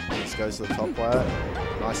 This goes to the top player.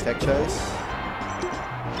 Nice tech chase.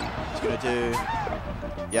 He's going to do...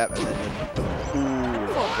 Yep, and then... I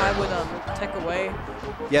thought I would take away.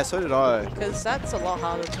 Yeah, so did I. Because that's a lot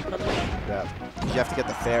harder to punish. Yeah. Because you have to get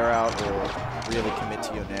the fair out or really commit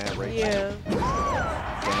to your nair reach. Yeah.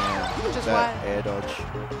 Damn. Which is that why... air dodge.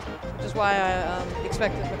 Which is why I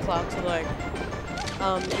expected McLeod to like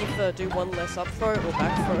either do one less up throw or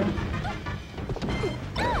back throw.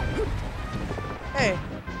 Hey,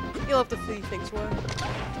 you love to see things work.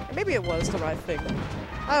 Maybe it was the right thing.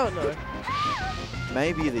 I don't know.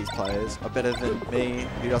 Maybe these players are better than me,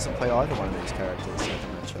 who doesn't play either one of these characters in the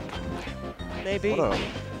matchup. Maybe. What a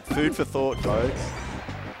food for thought, folks.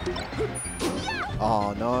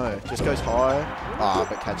 Oh no, just goes high. Ah,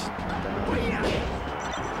 but catches him down.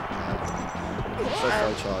 So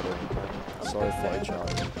flowcharted. So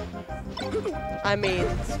flowcharted. I mean,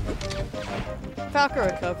 Falco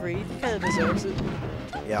recovery, he kind of deserves it.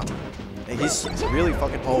 Yeah. He's really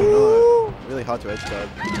fucking... Oh no. Really hard to edge guard.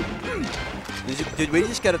 Did we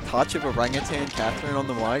just get a touch of orangutan Catherine on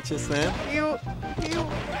the mic just then? You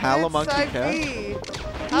Howler monkey inside cat? me.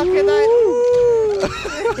 How can I...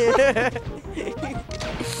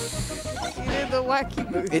 You did the wacky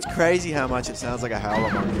move. It's crazy how much it sounds like a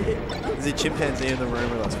howler monkey. There's a chimpanzee in the room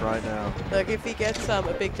with us right now. Like, if he gets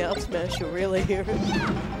a big down smash, you'll really hear it.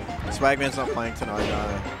 Swagman's not playing tonight,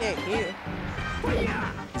 no. Yeah, here.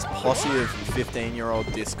 His posse of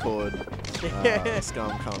 15-year-old Discord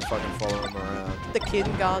scum can't fucking follow him around. The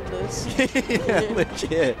kindergartners. Yeah,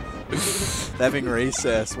 legit. They're having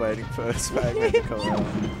recess waiting for Swagman to come out.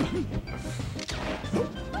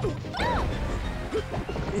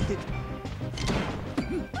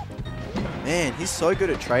 Man, he's so good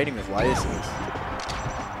at trading with lasers.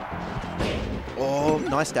 Oh,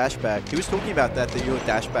 nice dash back. He was talking about that you were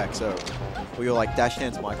dash back, so where you're like dash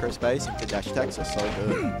dance microspace into dash attacks are so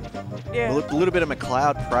good. Yeah. A little bit of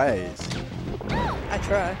McLeod praise. I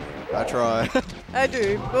try. I try. I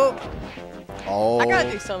do. Well, Oh. I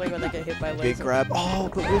gotta do something when I get hit by laser. Big grab. Oh,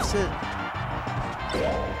 but whiffs it.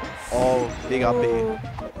 Oh, big up B.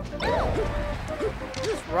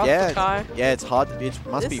 Rough to Kai. Yeah, it's hard. It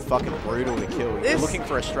must be fucking brutal to kill. You're looking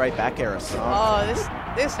for a straight back air or something. Oh,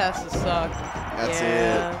 this has to suck. That's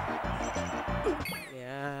it.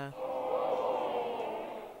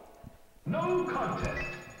 No contest.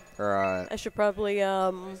 Alright. I should probably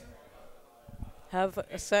have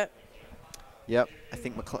a set. Yep. I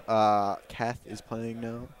think Kath is playing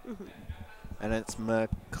now. And it's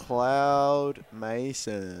McLeod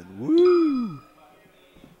Mason. Woo!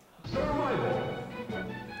 Survival.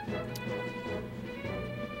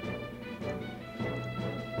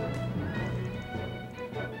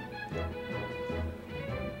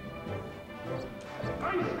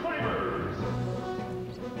 Ice climbers.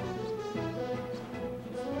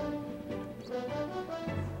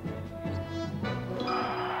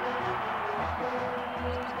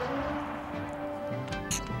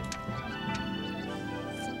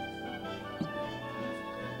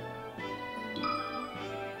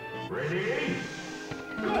 Ready?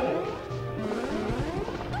 Go!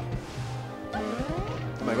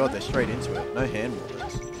 Oh my god, they're straight into it. No hand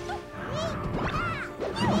movements.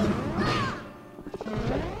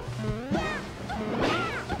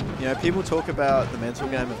 You know, people talk about the mental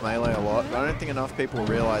game of Melee a lot, but I don't think enough people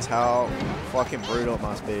realize how fucking brutal it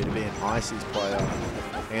must be to be an Ices player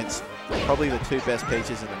against probably the two best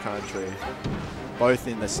Peaches in the country, both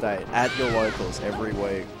in the state, at your locals every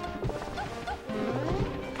week.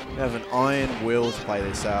 You have an iron will to play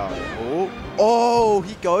this out. Oh,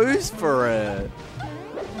 he goes for it.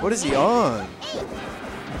 What is he on?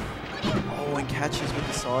 Oh, and catches with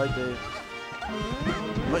the side B.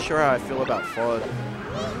 I'm not sure how I feel about FOD.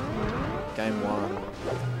 Game 1.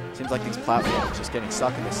 Seems like these platforms just getting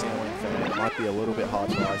stuck in the ceiling fan. It might be a little bit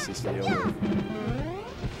hard for Isis to deal with.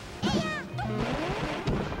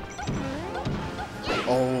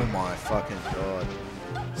 Oh my fucking god.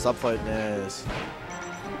 Subfloat Nairs.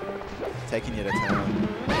 Taking you to town.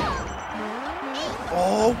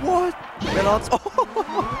 Oh, what? Reynolds. Oh.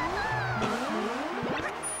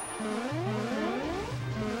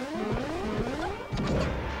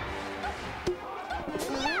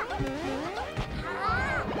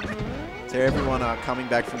 So everyone coming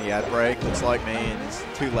back from the ad break looks like me and is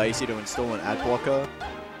too lazy to install an ad blocker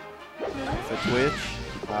for Twitch.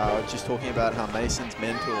 Just talking about how Mason's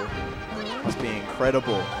mental must be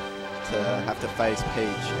incredible to have to face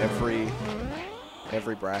Peach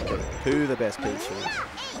every bracket. Who the best Peach is?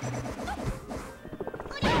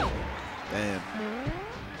 Damn.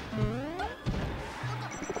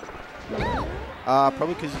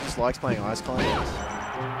 Probably because he just likes playing Ice Climbers.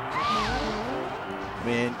 I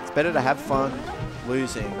mean, it's better to have fun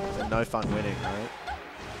losing than no fun winning, right?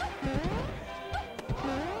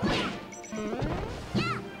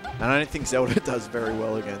 And I don't think Zelda does very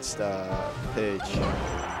well against Peach.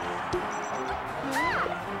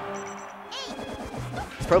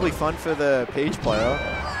 It's probably fun for the Peach player.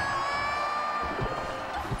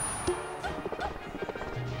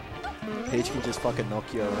 Peach can just fucking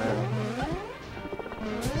knock you around.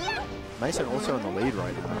 Mason also in the lead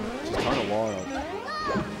right now, which is kind of wild.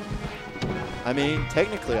 I mean,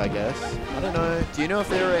 technically, I guess. I don't know. Do you know if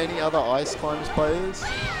there are any other Ice Climbers players?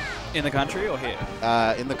 In the country or here?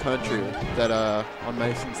 In the country that are on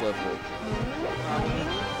Mason's level.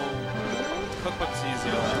 Cookbook's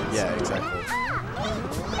easier. Yeah, exactly.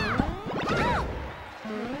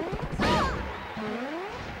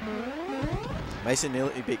 Mason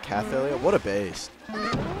nearly beat Kath earlier. What a beast.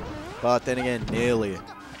 But then again, nearly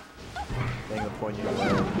being the point you away.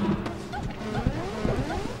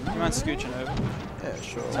 You mind scooching over? Yeah,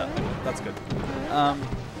 sure. That's good.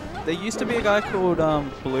 There used to be a guy called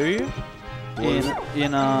Blue in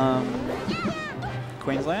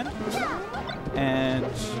Queensland, and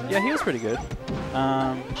yeah, he was pretty good.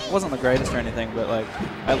 Wasn't the greatest or anything, but like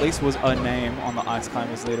at least was a name on the Ice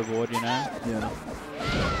Climbers leaderboard, you know. Yeah.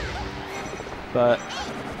 But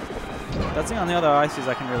that's the only other ices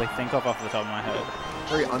I can really think of off the top of my head.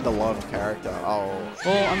 Very underloved character. Oh.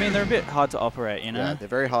 Well, I mean, they're a bit hard to operate, you know. Yeah, they're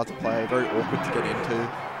very hard to play, very awkward to get into.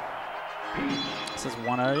 This is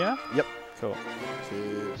 1-0, yeah? Yep. Cool.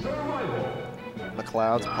 To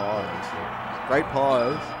McLeod's Pies. Great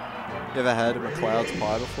pies. You ever had a McLeod's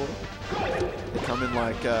pie before? They come in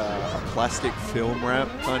like a plastic film wrap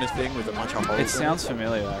kind of thing with a bunch of holes. It sounds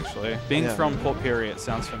familiar, actually. Being from Port Pirie, it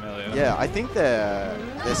sounds familiar. Yeah, I think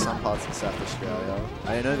there's some parts in South Australia.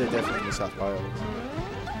 I know they're definitely in New South Wales.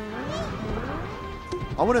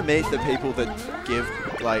 I want to meet the people that give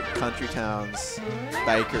like country towns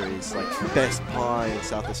bakeries like best pie in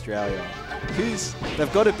South Australia.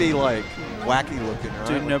 They've got to be like wacky looking, right?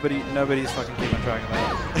 Dude, nobody's fucking keeping track of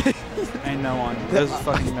that. Ain't no one. There's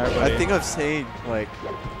fucking nobody. I think I've seen like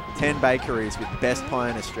 10 bakeries with best pie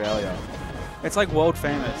in Australia. It's like world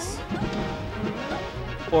famous.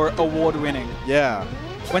 Or award winning. Yeah.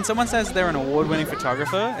 When someone says they're an award winning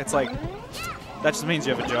photographer, it's like, that just means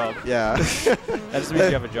you have a job. Yeah. That just means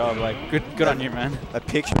you have a job. Like, good on you, man. A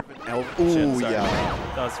picture of an elf. Ooh, Shit,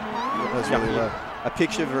 yeah. That was really low. A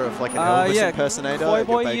picture of like an Elvis impersonator. Koi at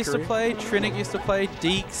your Boy used to bakery. play, Trinic used to play,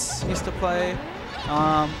 Deeks used to play.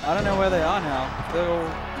 I don't know where they are now. They're all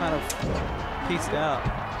kind of pieced out.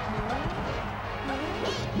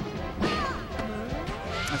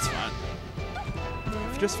 That's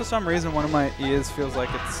fine. Just for some reason, one of my ears feels like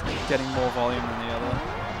it's getting more volume than the other.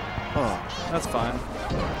 Huh. That's fine.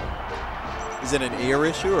 Is it an ear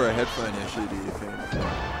issue or a headphone issue, do you think?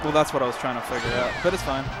 Well, that's what I was trying to figure out, but it's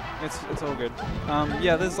fine. It's all good.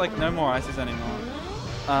 Yeah, there's like no more ices anymore.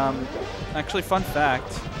 Actually, fun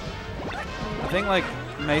fact. I think like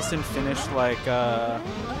Mason finished like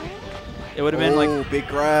it would have been like big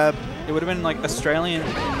grab. It would have been like Australian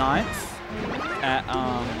 9th at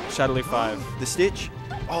Shadowly 5. The Stitch.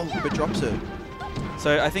 Oh, but drops it.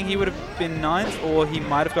 So I think he would have been 9th, or he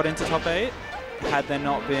might have got into top 8 had there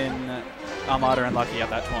not been Armada and Lucky at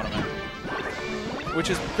that tournament. Which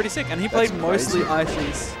is pretty sick, and he played mostly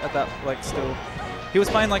ices at that, like, still. He was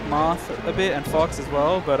playing, like, Marth a bit and Fox as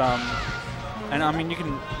well, but, and I mean, you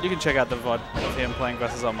can check out the VOD of him playing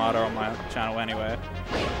versus Armada on my channel anyway,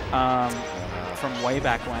 from way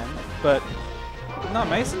back when. But, no,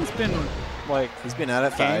 Mason's been, like, he's been at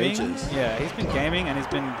it for gaming. ages. Yeah, he's been gaming, and he's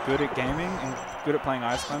been good at gaming and good at playing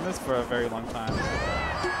Ice Climbers for a very long time.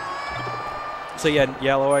 So yeah,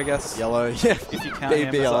 yellow, I guess. Yellow, yeah. If you count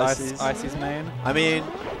him as Icy's main. I mean,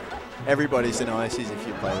 everybody's an Ices if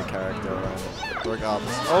you play the character,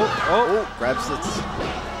 regardless. Oh, grabs it.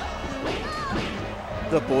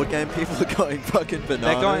 The board game people are going fucking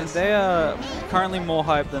bananas. They are currently more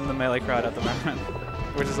hyped than the Melee crowd at the moment,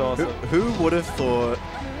 which is awesome. Who would have thought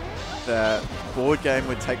that board game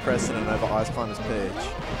would take precedent over Ice Climbers Peach?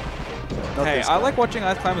 Hey, I like watching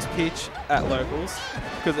Ice Climbers Peach at locals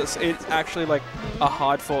because it's actually like a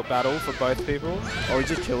hard-fought battle for both people. Oh, he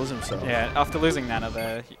just kills himself. Yeah, after losing Nana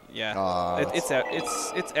there, yeah. It's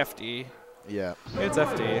FD. Yeah. It's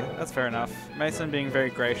FD. That's fair enough. Mason being very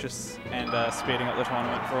gracious and speeding up the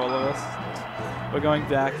tournament for all of us. We're going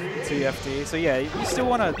back to FD. So yeah, you still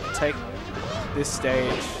want to take this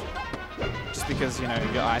stage just because, you know,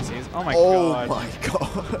 you're ices. Oh my god. Oh my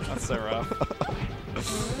god. That's so rough.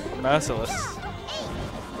 Merciless.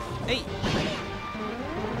 Hey.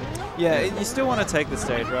 Yeah, you still want to take the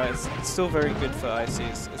stage, right? It's still very good for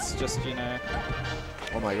ICs. It's just, you know,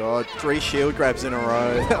 Oh my god, 3 shield grabs in a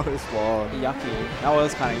row. That was wild. Yucky. That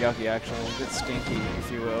was kind of yucky, actually. A bit stinky,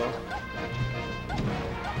 if you will.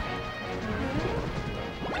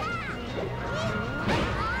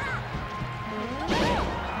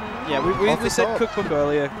 Yeah, we said cookbook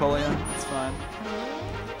earlier, Collier. It's fine.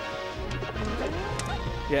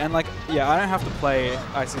 Yeah, and like, yeah, I don't have to play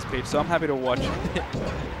Icy's Peach, so I'm happy to watch it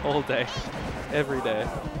all day, every day.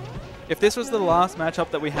 If this was the last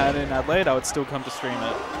matchup that we had in Adelaide, I would still come to stream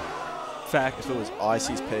it. Fact. If it was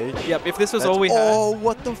Icy's Peach? Yep, if this was all we had. Oh,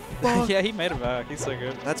 what the fuck? Yeah, he made it back. He's so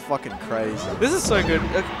good. That's fucking crazy. This is so good.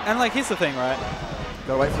 And like, here's the thing, right?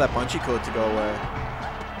 Gotta wait for that bungee cord to go away.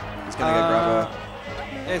 He's gonna go grab her.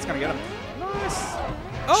 Yeah, he's gonna get him. Nice.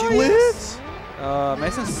 She yes. lives!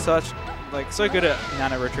 Mason's so good at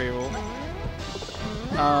nano retrieval.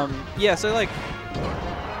 Yeah, so like,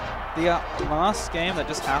 the last game that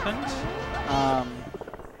just happened, I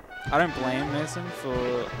don't blame Mason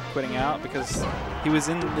for quitting out because he was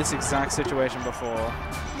in this exact situation before,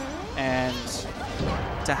 and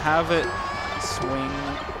to have it swing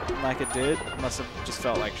like it did must have just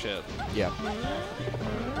felt like shit. Yeah.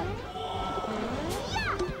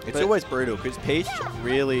 It's always brutal because Peach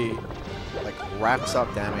really like racks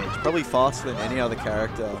up damage, probably faster than any other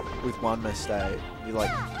character with one mistake. You like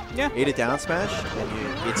eat a down smash and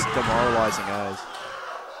it's demoralizing as.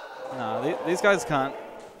 No, these guys can't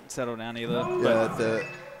settle down either. Yeah, the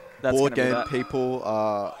board game people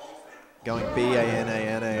are going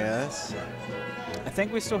B-A-N-A-N-A-S. I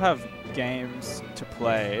think we still have games to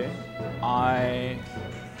play. I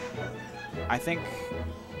think.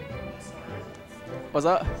 What's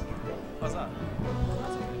that? What's that?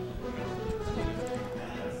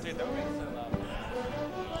 Dude, that would be so loud.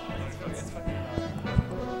 It's fucking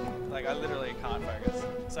loud. Like, I literally can't focus.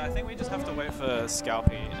 So I think we just have to wait for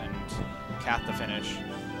Scalpy and Kath to finish.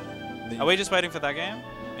 Are we just waiting for that game?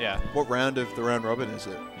 Yeah. What round of the round robin is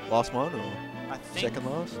it? Last one or I think second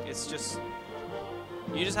last? It's just...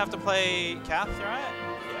 You just have to play Kath, right?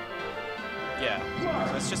 Yeah. Yeah.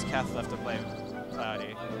 So it's just Kath left to play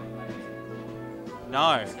Cloudy.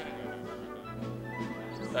 No.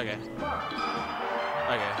 Okay. Okay.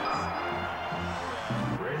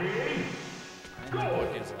 Ready? Board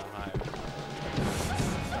games are high.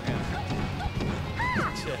 Okay.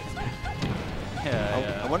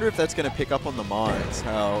 Yeah. I wonder if that's going to pick up on the mics,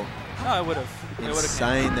 how No, it would have.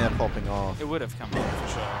 insane they're popping off. It would have come up for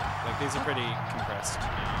sure. Like, these are pretty compressed.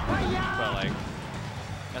 But, like,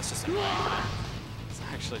 that's just annoying. It's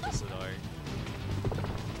actually just annoying.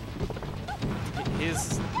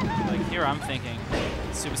 Here I'm thinking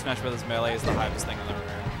Super Smash Bros. Melee is the hypest thing in the room.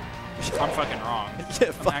 I'm fucking wrong.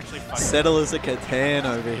 Yeah, I'm actually fucking Settlers of Catan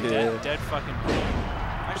over here. dead fucking wrong.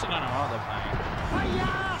 I actually don't know what they're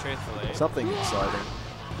playing. Truthfully. Something exciting.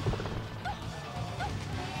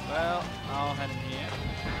 Well, I'll head in here.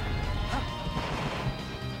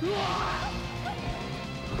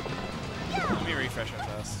 Let me refresh it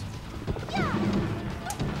first.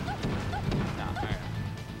 No, okay.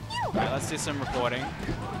 Alright, let's do some recording.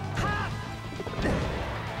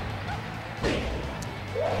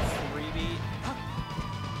 3B.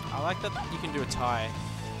 I like that you can do a tie.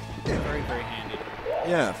 Very, very handy.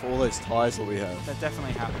 Yeah, for all those ties that we have. That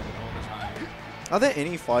definitely happens all the time. Are there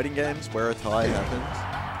any fighting games where a tie happens?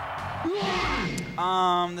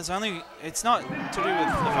 There's only... It's not to do with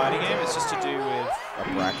the fighting game, it's just to do with... A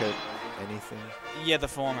bracket, anything? Yeah, the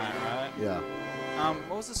format, right? Yeah.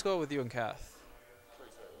 What was the score with you and Kath?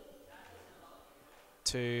 3-2.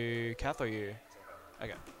 To Kath or you?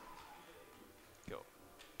 Okay. Cool.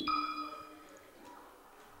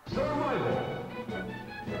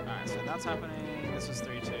 Alright, so that's happening. This was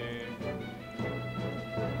 3-2.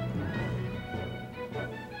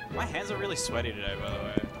 My hands are really sweaty today, by the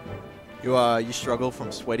way. You struggle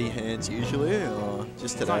from sweaty hands usually, or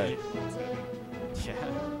just today? Yeah.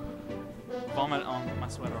 Vomit on my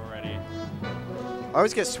sweat already. I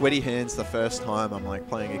always get sweaty hands the first time I'm like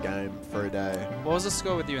playing a game for a day. What was the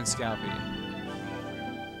score with you and Scalpy?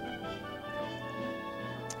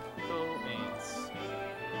 Cool beans.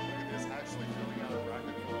 It's actually filling out a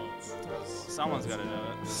bracket for us. Someone's got to do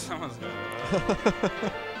it. Someone's got to do it.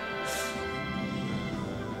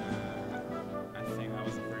 I think that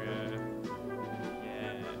was a pretty...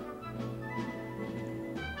 Yeah.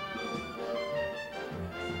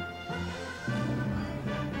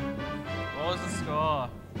 What was the score?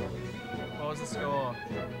 What was the score?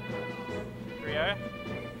 3-0?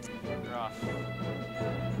 Rough.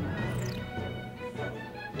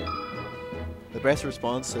 The best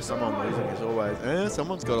response to someone losing is always,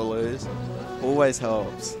 someone's got to lose. Always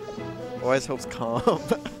helps. Always helps calm.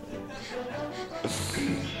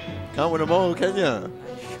 Can't win them all, can ya?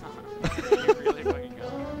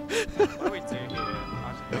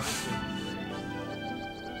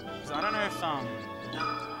 'Cause I don't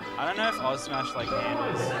know if Oz Smash like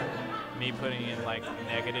handles me putting in like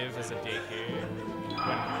negative as a DQ.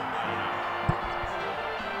 When,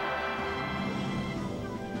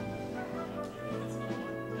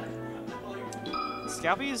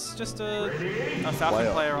 Scalpy's just a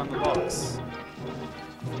Falcon player on the box.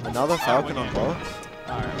 Another Falcon on box?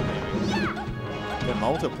 Alright, maybe. They're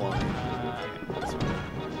multiplying.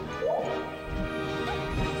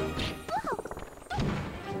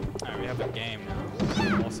 Alright, we have a game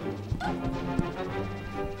now. Awesome.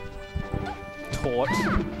 Tort.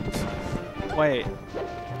 Wait.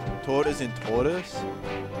 Tort is in tortoise?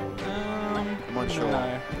 I'm unsure.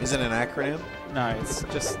 No. Is it an acronym? No, it's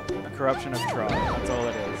just a corruption of trot. That's all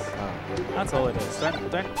it is. Oh. That's all it is.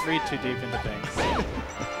 Don't read too deep into things.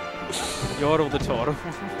 Yordle the turtle.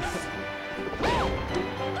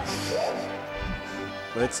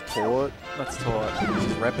 Let's Tort. Let's tort.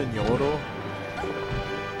 She's repping Yordle.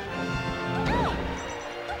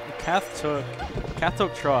 Kath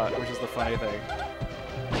took trot, which is the funny thing.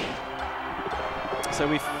 So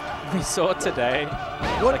we saw today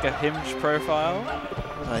like a hinge profile.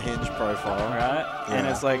 A hinge profile. Right? Yeah. And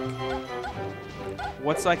it's like,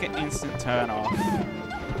 what's like an instant turn off?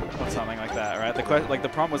 Or something like that, right? The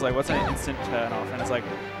prompt was like, what's an instant turn off? And it's like,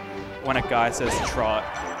 when a guy says trot.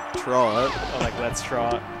 Trot? Or like, let's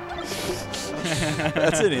trot.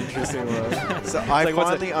 That's an interesting one. So I like,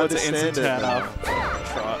 finally what's an understand instant it. turn off?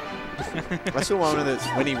 Trot. I saw one that's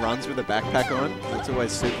when he runs with the backpack on. It's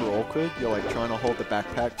always super awkward. You're like trying to hold the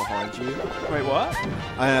backpack behind you. Wait, what?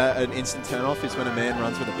 An instant turn off is when a man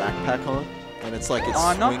runs with a backpack on, and it's like it's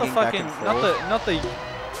Oh, not swinging the back fucking, and forth.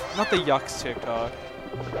 not the yucks TikTok.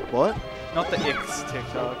 What? Not the X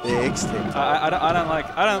TikTok. The X TikTok. I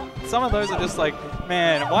don't. Some of those are just like,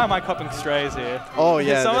 man, why am I copying strays here? Oh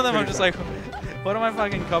yeah. Some of they're them I'm pretty just like, what am I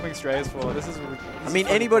fucking copying strays for? This is. I mean,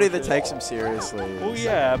 anybody that takes them seriously. Oh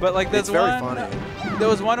yeah, but like there's it's very one. funny. There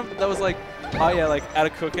was one that was like, oh yeah, like at a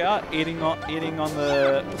cookout, eating on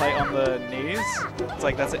the plate on the knees. It's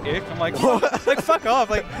like that's an ick. I'm like, like fuck off.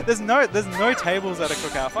 Like there's no tables at a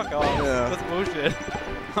cookout. Fuck off. Yeah. That's bullshit.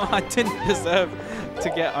 I didn't deserve to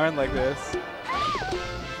get owned like this.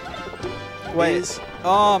 Wait.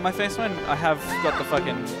 Oh, my face when I have got the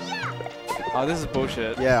fucking. Oh, this is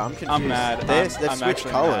bullshit. Yeah, I'm confused. I'm mad. They've I'm switched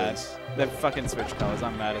actually colors. mad. They've fucking switched colors.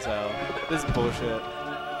 I'm mad as hell. This is bullshit.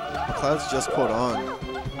 The cloud's just caught on.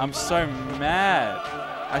 I'm so mad.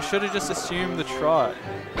 I should have just assumed the trot.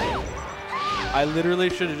 I literally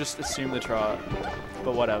should have just assumed the trot.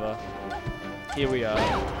 But whatever. Here we are.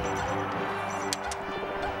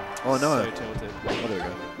 Oh no. So tilted. Oh, there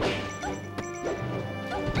we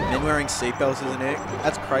go. Men wearing seatbelts is an ick.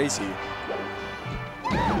 That's crazy.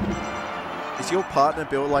 Is your partner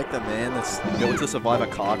built like the man that's built to survive a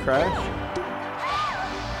car crash?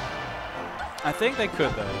 I think they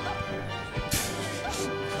could though.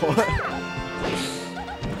 What?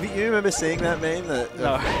 You remember seeing that meme? That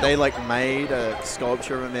No. they like made a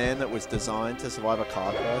sculpture of a man that was designed to survive a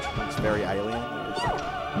car crash. It was very alien. It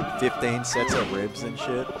was 15 sets of ribs and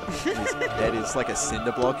shit. His head is like a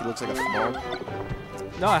cinder block. He looks like a smog.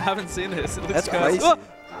 No, I haven't seen this. It looks That's cursed. crazy. Oh!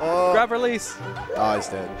 Oh. Grab release. Oh, he's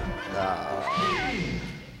dead.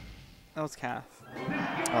 That was Kath.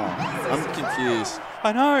 Oh, I'm confused.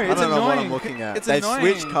 I know, it's I don't know annoying. what I'm looking at. It's They've annoying.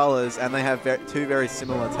 switched colors and they have two very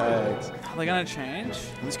similar tags. Are they gonna change?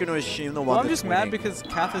 I'm just going to assume the one Well, I'm that's just mad winning. because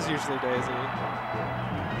Kath is usually Daisy.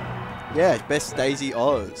 Yeah, best Daisy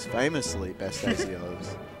Oz. Famously best Daisy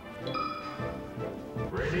Oz.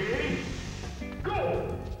 Ready?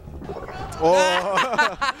 Go!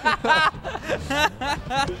 Oh!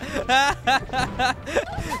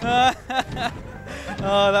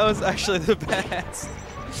 Oh, that was actually the best.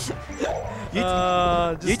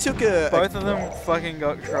 You took a Both of them fucking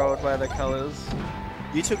got trolled by the colors.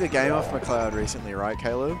 you took a game off McLeod recently, right,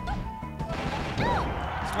 Caleb?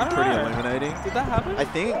 I don't Pretty know. illuminating. Did that happen? I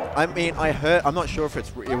think. I mean, I heard. I'm not sure if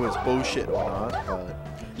it was bullshit or not, but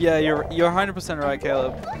Yeah, you're 100% right,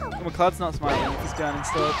 Caleb. McLeod's not smiling. He's down in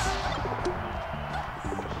stilts.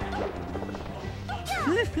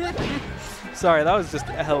 Sorry, that was just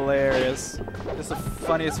hilarious. Just the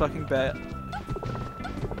funniest fucking bet.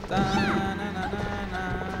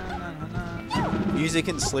 music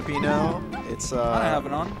and Slippy now. It's I don't have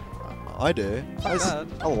it on. I do. that.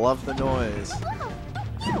 I love the noise.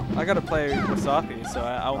 I gotta play Wasabi, so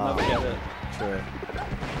I'll never get it.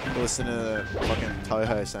 True. Listen to the fucking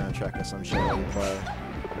Toho soundtrack or some shit that you play.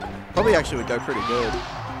 Probably actually would go pretty good.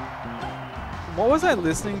 What was I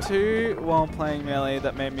listening to while playing Melee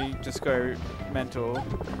that made me just go mental?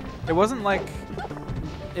 It wasn't like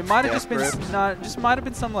It might have Death just been grips. no, it just might have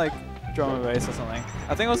been some like drum and bass or something.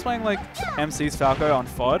 I think I was playing like MC's Falco on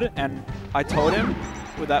FOD, and I told him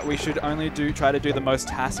that we should only try to do the most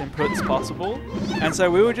TAS inputs possible, and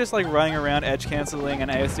so we were just like running around edge cancelling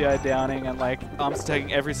and ASDI downing and like arms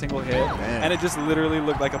taking every single hit, and it just literally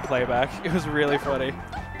looked like a playback. It was really funny.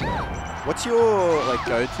 What's your like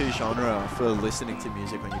go-to genre for listening to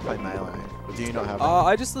music when you play Melee? Or do you not have?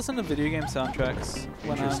 I just listen to video game soundtracks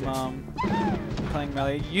when I'm playing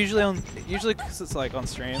Melee. Usually because it's like on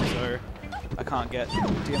stream, so I can't get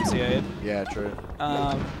DMCA'd. Yeah, true.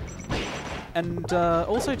 And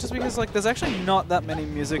also just because like there's actually not that many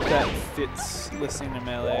music that fits listening to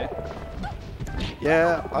Melee.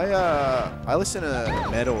 Yeah, I listen to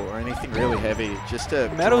metal or anything really heavy just to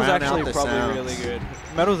Metal's drown actually out the probably sounds really good.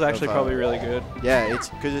 Metal's actually of, probably really good. Yeah, it's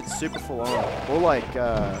because it's super full on. Or like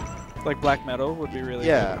black metal would be really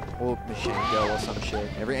yeah, or Machine Girl or some shit.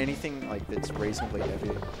 Anything like that's reasonably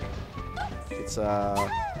heavy. It's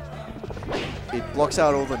it blocks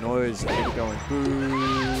out all the noise. People going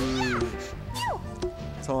boo.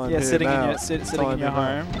 good. Yeah, sitting in your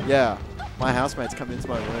home. Yeah. My housemates come into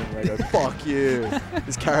my room and they go, fuck you,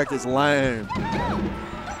 this character's lame.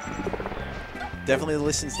 Definitely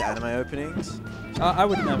listens to anime openings. I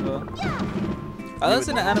would never. I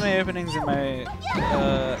listen to anime openings in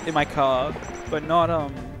my car, but not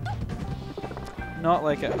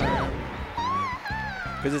like at home.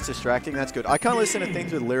 Because it's distracting, that's good. I can't listen to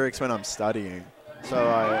things with lyrics when I'm studying. So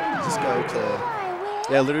I just go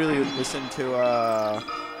to, yeah, literally listen to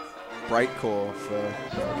breakcore for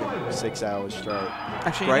fucking 6 hours straight.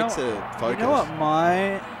 Actually, great to focus. You know what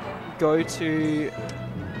my go-to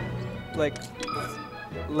like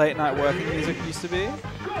late night working music used to be?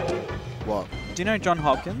 What? Do you know John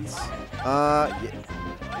Hopkins? Yeah.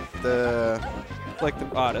 The like the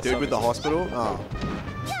artist. Dude with the hospital? Oh.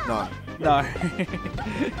 No. No.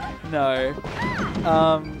 No.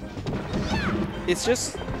 It's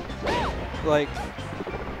just like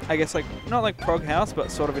I guess like not like prog house,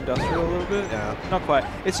 but sort of industrial a little bit. Yeah. Not quite.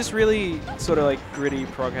 It's just really sort of like gritty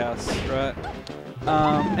prog house, right?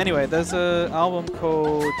 Anyway, there's an album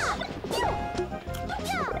called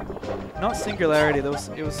not Singularity. It was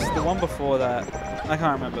the one before that. I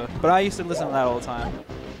can't remember, but I used to listen to that all the time.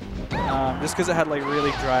 Just because it had like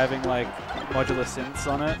really driving like modular synths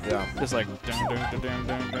on it. Yeah. Just like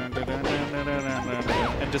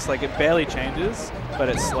and just like it barely changes, but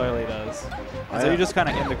it slowly does. So you're just kind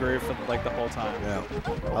of in the groove for like the whole time. Yeah.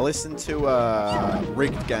 I listened to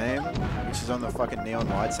Rigged Game, which is on the fucking Neon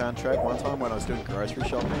Light soundtrack one time when I was doing grocery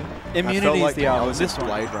shopping. Immunity's like the album. I was This in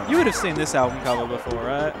one. Blade Runner. You would have seen this album cover before,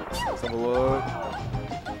 right? Let's have a look.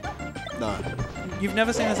 No. You've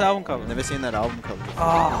never seen this album cover? Never seen that album cover before.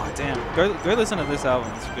 Oh, damn. Go listen to this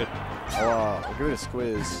album. It's good. I'll give it a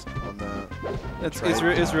squeeze on the. It's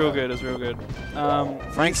real good. It's real good.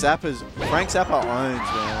 Frank Zappa owns,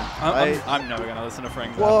 man. I'm never gonna listen to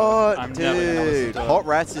Frank Zappa. What, I'm never gonna listen dude? to it. Hot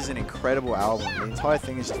Rats is an incredible album. The entire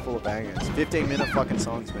thing is just full of bangers. 15-minute fucking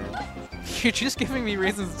songs, man. You're just giving me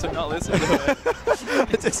reasons to not listen to it.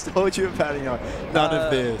 I just told you about it. None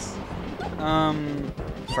of this.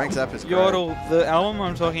 Frank Zappa's great. Yodel, the album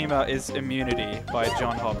I'm talking about is Immunity by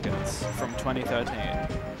John Hopkins from 2013.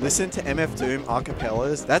 Listen to MF Doom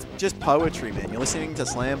acapellas. That's just poetry, man. You're listening to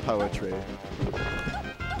slam poetry.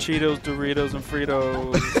 Cheetos, Doritos, and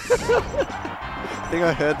Fritos. I think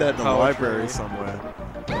I heard that in the Poetry. library somewhere.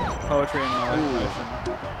 Poetry and motion.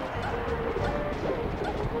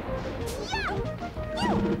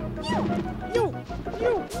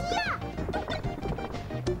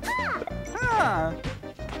 Ah.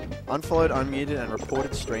 Unfollowed, unmuted, and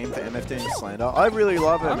reported stream for MF Doom slander. I really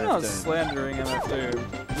love MF I'm not Doom. slandering MF Doom.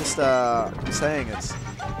 Just saying it's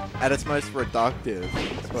at its most reductive.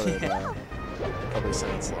 That's what it probably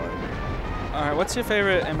sounds like. Alright, what's your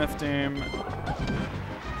favorite MF Doom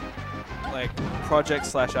like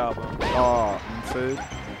project / album? Oh, Food.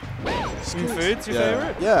 Food's your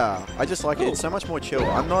favorite? Yeah, I just like Cool. it. It's so much more chill.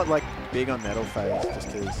 I'm not like big on metal phase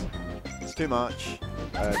just because it's too much.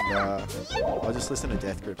 And I'll just listen to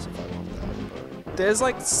Death Grips if I want that. There's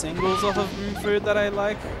like singles off of Food that I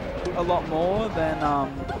like a lot more than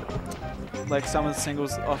like some of the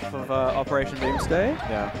singles off of Operation Doomsday.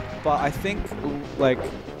 Yeah. But I think like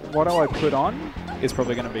what do I put on is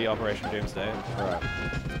probably going to be Operation Doomsday. Right.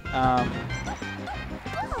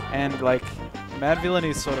 And like Mad Villainy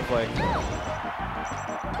is sort of like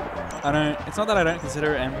it's not that I don't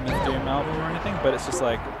consider it an MF Doom album or anything, but it's just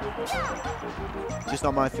like Just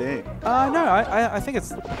not my thing. no, I think it's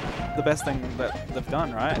the best thing that they've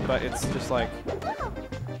done, right? But it's just like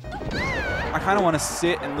I kind of want to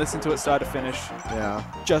sit and listen to it start to finish. Yeah.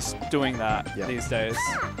 Just doing that Yeah. these days.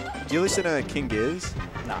 Do you listen to King Giz?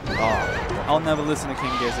 Nah. Oh. I'll never listen to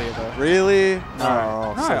King Giz either. Really? No,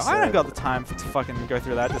 Oh, no, so I sad. don't got the time to fucking go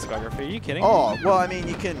through that discography. Are you kidding? Oh, well, I mean,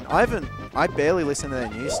 you can. I barely listen to their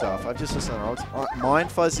new stuff. I've just listened to old.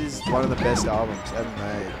 Mind Fuzz is one of the best albums ever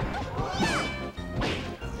made.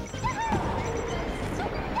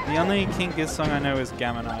 The only King Giz song I know is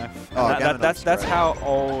Gamma Knife. And Oh, that- Gamma that's Knife's great. how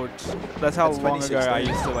old. That's how That's long ago I 2016.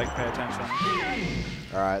 used to like pay attention.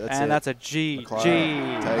 All right, that's it. And that's a G. McLeod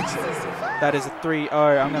G. takes it. That is a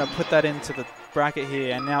 3-0. I'm going to put that into the bracket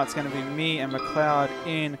here, and now it's going to be me and McLeod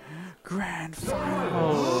in grand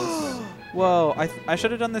finals. Whoa, I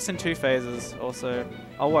should have done this in 2 phases also.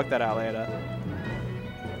 I'll work that out later.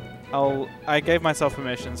 I gave myself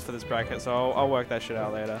permissions for this bracket, so I'll work that shit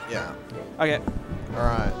out later. Yeah. Okay. All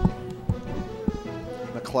right.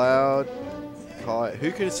 McLeod. Kai.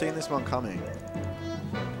 Who could have seen this one coming?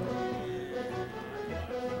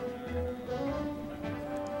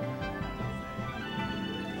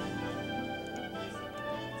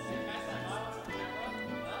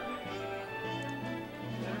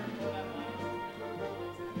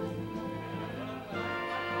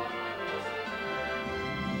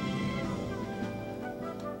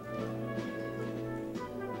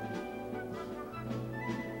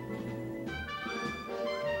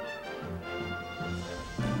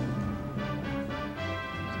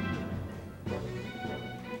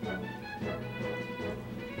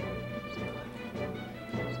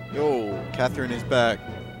 Yo, Catherine is back.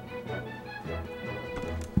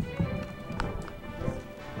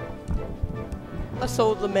 I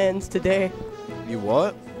sold the men's today. You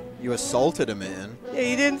what? You assaulted a man? Yeah,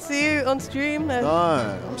 you didn't see it on stream?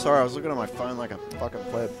 No, I'm sorry. I was looking at my phone like a fucking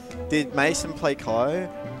pleb. Did Mason play Kai?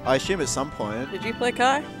 I assume at some point. Did you play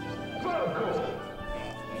Kai?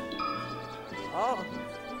 Oh.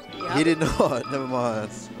 Yeah. He did not. Never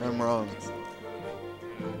mind. I'm wrong.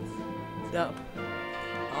 No.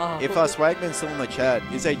 Oh. If Swagman's still in the chat,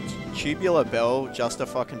 is a tubular bell just a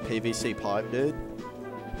fucking PVC pipe, dude?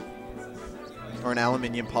 Or an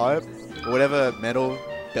aluminium pipe? Or whatever metal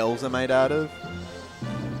bells are made out of?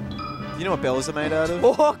 You know what bells are made out of?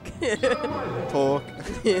 Walk. Talk.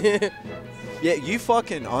 Yeah, you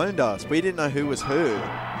fucking owned us. We didn't know who was who.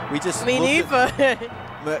 We just Me looked at-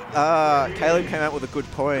 neither. Caleb came out with a good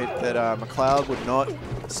point that McLeod would not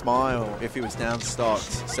smile if he was down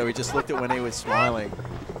stocks. So we just looked at when he was smiling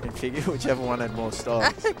and figured whichever one had more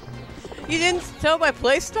stocks. You didn't tell my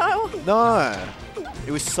playstyle? No.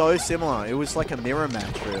 It was so similar. It was like a mirror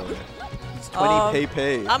match, really. It's 20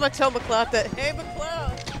 PP. I'm going to tell McLeod that, hey,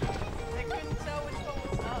 McLeod, they couldn't tell which one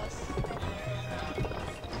was us.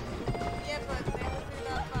 Yeah, but they will do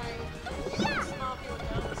that by small people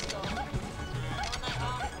down the store. When I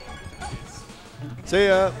asked him. See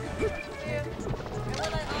ya. Yeah. And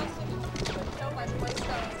when I asked him if he could tell my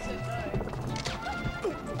playstyle, he said no.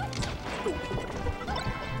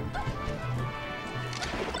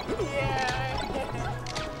 Yeah.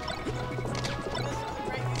 This is a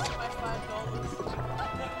great use of my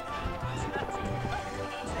 $5.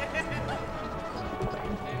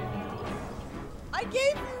 I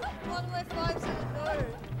gave you one of my 5s and a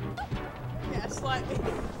no. Yeah, slightly.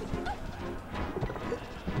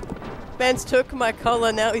 Ben's took my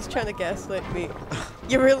color, now he's trying to gaslight me.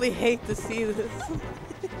 You really hate to see this.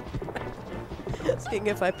 Seeing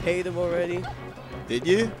if I paid him already. Did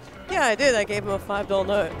you? Yeah, I did. I gave him a $5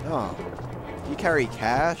 note. Oh. You carry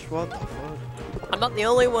cash? What the fuck? I'm not the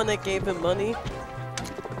only one that gave him money.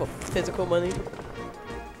 Well, physical money.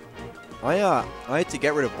 I had to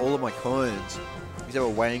get rid of all of my coins because they were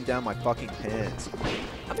weighing down my fucking pants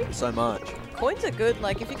I mean, so much. coins are good.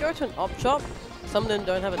 Like, if you go to an op shop, some of them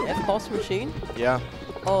don't have an FPOS machine. Yeah.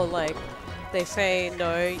 Or, like, they say,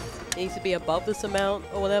 no, it needs to be above this amount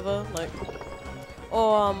or whatever. Like,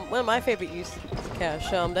 or one of my favorite uses of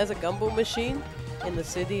cash. There's a gumball machine in the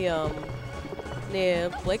city near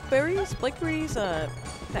Blakeberry's, that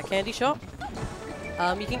candy shop.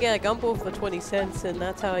 You can get a gumball for 20 cents, and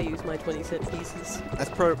that's how I use my 20-cent pieces.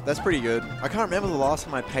 That's pretty good. I can't remember the last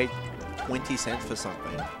time I paid 20 cents for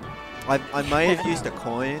something. I may have used a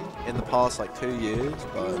coin in the past like 2 years,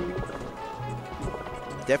 but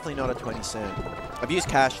definitely not a 20 cent. I've used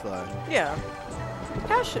cash though. Yeah.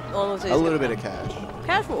 Cash, honestly, A is little good. bit of cash.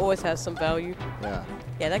 Cash will always have some value. Yeah.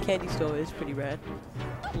 Yeah, that candy store is pretty rad.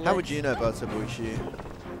 How would you know about Tabuchi?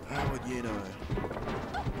 How would you know?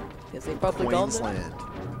 Because they probably gone there. Queensland.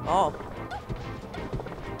 Oh,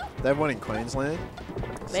 They have one in Queensland.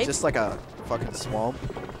 It's Maybe. just like a fucking swamp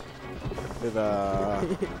with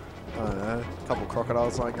I don't know, a couple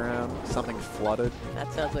crocodiles lying around, something flooded.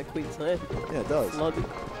 That sounds like Queensland. Yeah, it does. Flooded.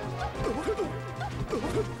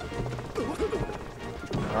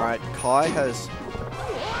 Alright, Kai has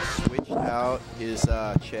switched out his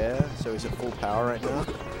chair, so he's at full power right now.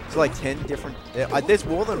 It's like 10 different... there's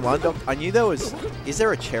more than one Dr. I knew there was... Is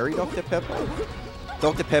there a cherry Dr. Pepper?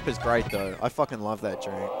 Dr. Pepper's great though. I fucking love that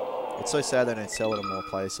drink. It's so sad they don't sell it in more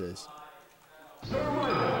places.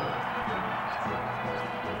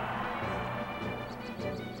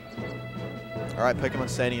 Alright, Pokemon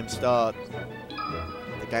Stadium start.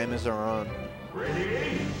 The gamers are on.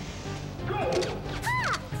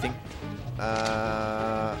 I think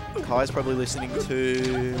Kai's probably listening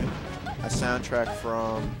to a soundtrack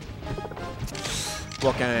from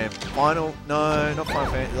what game? Final? No, not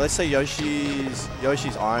Final Fantasy. Let's say Yoshi's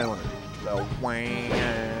Island. The wang,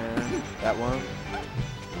 that one.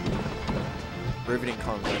 Riveting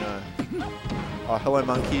comms, I know. Oh, hello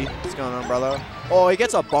monkey. What's going on, brother? Oh, he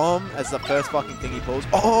gets a bomb as the first fucking thing he pulls.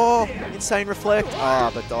 Oh, insane reflect.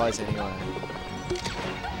 Ah, but dies anyway.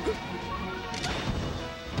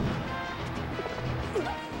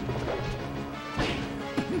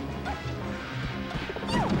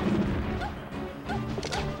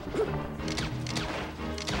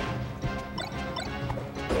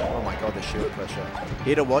 Oh my god, the shield pressure.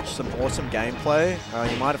 Here to watch some awesome gameplay.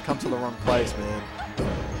 You might have come to the wrong place, man.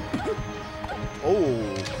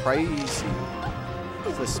 Oh, crazy.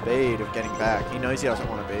 It's the speed of getting back. He knows he doesn't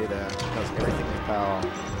want to be there. He does everything with power.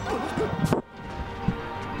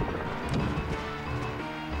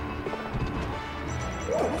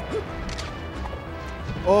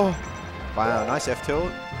 Oh, wow, nice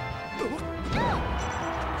F-tilt.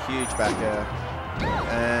 Huge back air.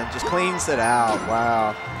 And just cleans it out.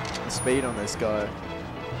 Wow, the speed on this guy.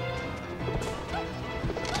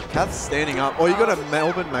 Kath's standing up. Oh, you got a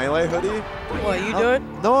Melbourne Melee hoodie? What, are you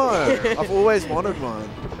doing? No, I've always wanted one.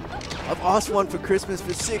 I've asked one for Christmas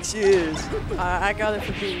for 6 years. I got it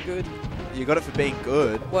for being good. You got it for being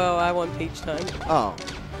good? Well, I won peach time. Oh,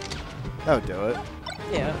 that would do it.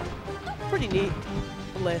 Yeah. Pretty neat.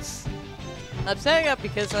 Less. I'm setting up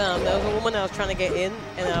because there was a woman I was trying to get in,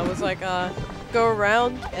 and I was like, go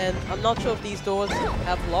around, and I'm not sure if these doors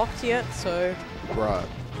have locked yet, so... Right.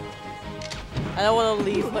 I don't want to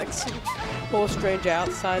leave like some poor stranger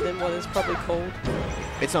outside in what is probably cold.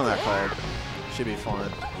 It's not that cold. Should be fine.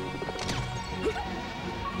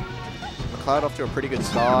 McLeod off to a pretty good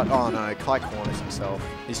start. Oh no, Kai corners himself.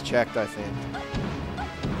 He's checked, I think.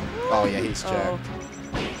 Oh yeah, he's checked.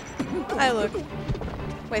 Oh. Hey, look.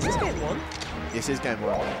 Wait, is this game 1? This is game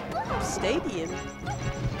 1. Stadium.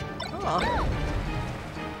 Oh.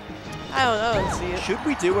 I don't see it. Should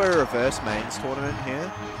we do a reverse mains tournament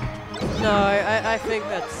here? No, I think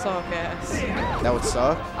that suck ass. That would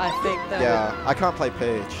suck? I think that Yeah, I can't play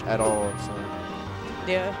Peach at all, so... would,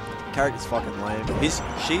 yeah. Character's fucking lame.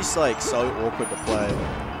 She's like so awkward to play.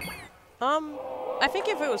 I think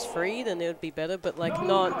if it was free, then it would be better, but like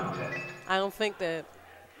not... I don't think that...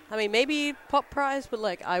 I mean, maybe pop prize, but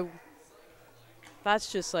like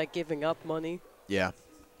that's just like giving up money. Yeah.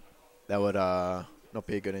 That would not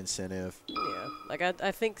be a good incentive. Yeah. Like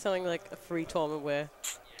I think something like a free tournament where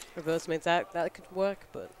reverse mains that could work,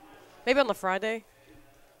 but maybe on the Friday.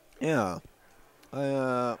 Yeah.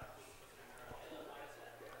 I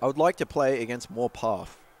would like to play against more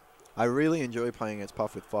Puff. I really enjoy playing against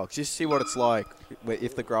Puff with Fox. Just see what it's like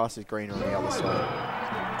if the grass is greener on the other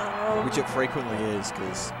side. Which it frequently is,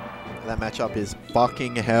 because that matchup is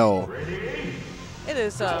fucking hell. It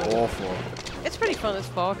is Awful. It's pretty fun as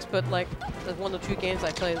Fox, but like the 1 or 2 games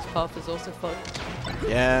I play as Puff is also fun.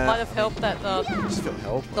 Yeah. Might have helped that Just feel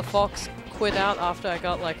helpless. the Fox quit out after I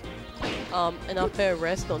got like an up air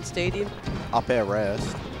rest on Stadium. Up air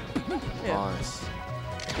rest. Yeah. Nice.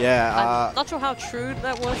 Yeah. I'm not sure how true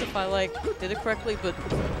that was if I like did it correctly, but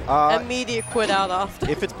immediate quit out after.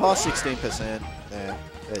 If it's past 16%, yeah,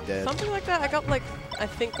 they're dead. Something like that. I got like I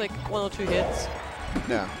think like 1 or 2 hits,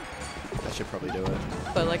 Yeah. That should probably do it.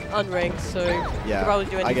 but like unranked, so you Yeah. could probably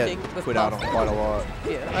do I anything get with quit out Puff. on quite a lot.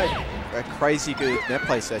 Yeah. A crazy good net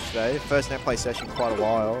play session today. First net play session in quite a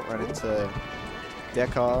while. Ran into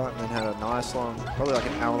Deca and then had a nice long, probably like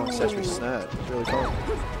an hour-long session with Snurt. It was really fun.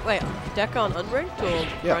 Wait, Deca on unranked or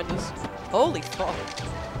Yeah. grinders? Holy fuck.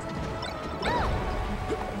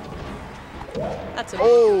 That's a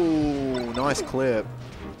Oh, nice clip.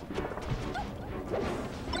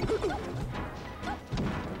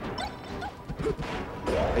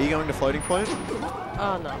 Are you going to floating point?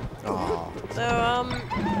 Oh no. Oh. So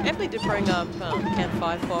definitely did bring up Camp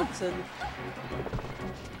 5 Fox, and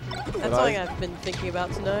that's something I've been thinking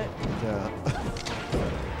about tonight. Yeah.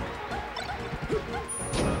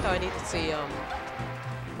 Oh I need to see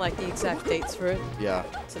like the exact dates for it, Yeah.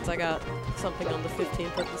 since I got something on the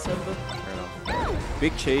 15th of December. Fair enough.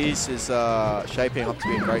 Big Cheese is shaping up to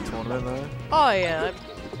be a great tournament though. Oh yeah,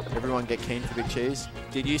 Everyone get keen for Big Cheese.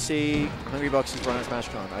 Did you see Hungry Box's run at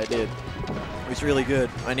SmashCon? I did. It was really good.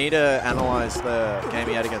 I need to analyze the game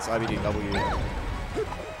he had against IBDW.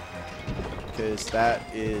 Because that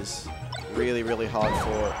is really, really hard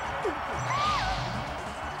fought.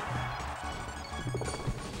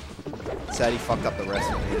 Sad he fucked up the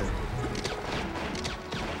wrestling here.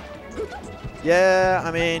 Yeah,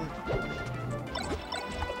 I mean...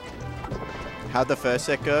 How'd the first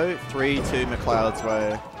set go? 3-2 McLeod's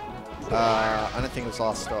way. I don't think it was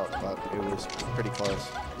last stop, but it was pretty close.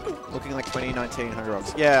 Looking like 2019 Hungry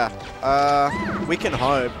Rocks. Yeah, we can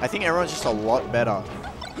hope. I think everyone's just a lot better.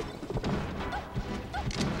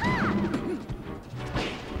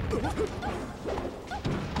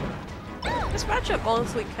 this matchup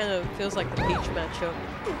honestly kind of feels like the Peach matchup.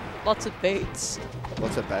 Lots of baits.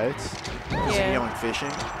 Lots of baits. Is he Yeah. going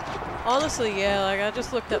fishing? Honestly, yeah. Like I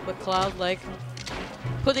just looked at McLeod, like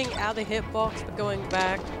putting out a hitbox but going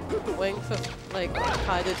back, waiting for like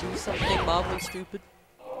Kai to do something mildly stupid.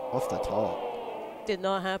 Off the top. Did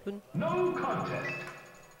not happen. No contest.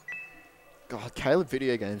 God, Caleb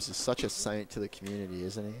Video Games is such a saint to the community,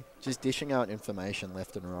 isn't he? Just dishing out information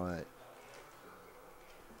left and right.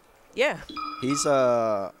 Yeah. He's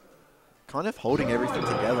kind of holding everything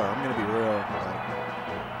together. I'm going to be real.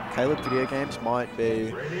 Like, Caleb Video Games might be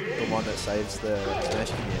the one that saves the Smash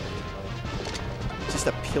community. Just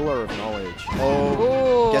a pillar of knowledge.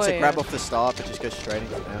 Oh, gets a grab off the start, but just goes straight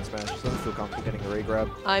into down smash. Doesn't feel comfortable getting a re-grab.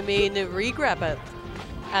 I mean, the re-grab at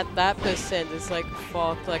that percent is like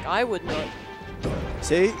fucked. Like I would not.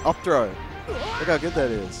 See? Up throw. Look how good that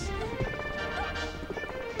is.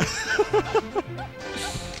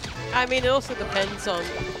 I mean, it also depends on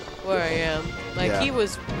where I am. Like Yeah. he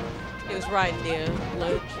was right near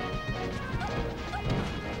ledge.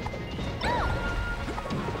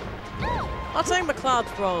 I'm not saying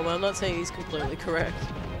McLeod's wrong, but I'm not saying he's completely correct.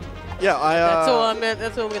 Yeah, That's all I meant.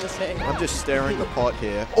 That's all I'm gonna say. I'm just staring the pot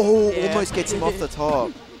here. Oh, Yeah. almost gets him off the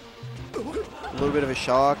top. A little bit of a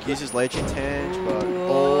shark. Uses legend tange, but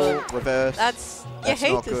all reverse. That's you That's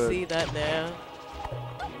hate not to good. see that now.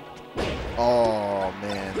 Oh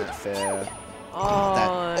man, that fair.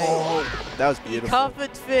 Oh, That was he beautiful.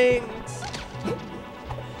 covered things.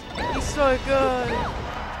 He's so good.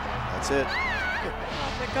 That's it.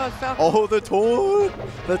 Oh my god, Falcon. Oh, the taunt!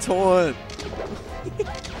 The taunt!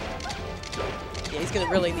 Yeah, he's gonna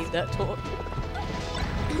really need that taunt.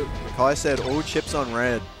 Kai said all chips on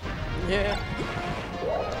red. Yeah.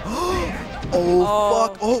 Oh,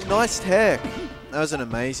 fuck. Oh, nice tech. That was an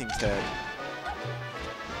amazing tech.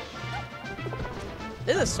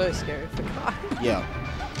 This is so scary for Kai. Yeah.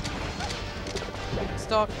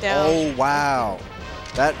 Stock down. Oh, wow.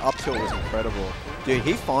 That up tilt was incredible. Dude,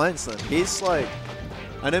 he finds them. He's like...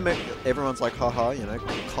 I know everyone's like, haha, you know,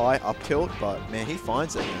 Kai up tilt, but man, he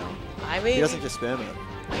finds it now. I mean, He doesn't just spam it.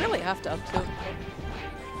 you really have to up tilt.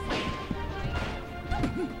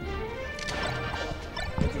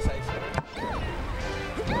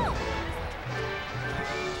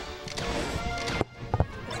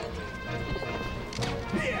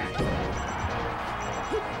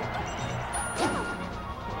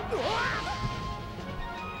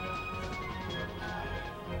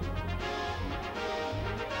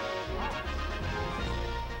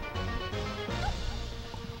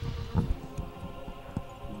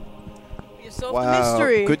 You solved the Wow,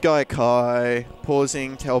 mystery. good guy Kai,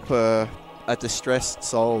 pausing to help a distressed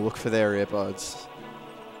soul look for their earbuds.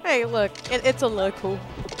 Hey, look, it's a local.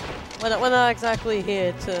 We're not exactly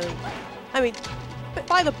here to, I mean,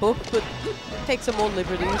 by the book, but take some more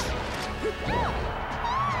liberties.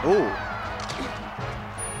 Ooh.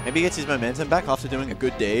 Maybe he gets his momentum back after doing a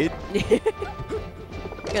good deed.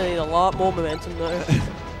 Gonna need a lot more momentum though.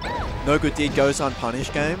 No good deed goes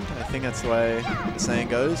unpunished game. I think that's the way the saying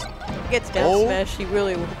goes. Gets down Oh. smash, he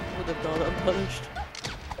really would have gone unpunished.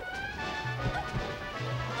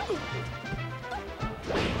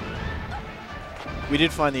 We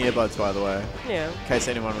did find the earbuds, by the way, Yeah. in case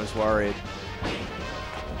anyone was worried.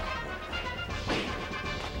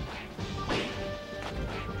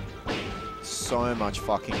 So much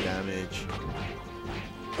fucking damage.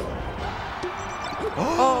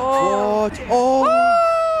 Oh. What?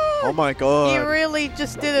 Oh! Oh my god. He really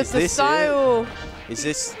just did it Is to this it? style. Is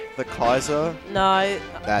this the Kaiza? No.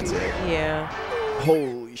 That's it. Yeah.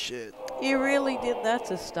 Holy shit. He really did that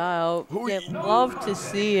to style. You'd love to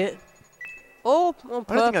see it. Oh, on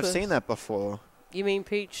purpose. I don't think I've seen that before. You mean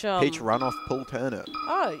Peach? Peach runoff pull turnip.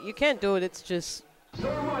 Oh, you can't do it. It's just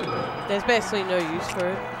there's basically no use for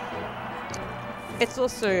it. It's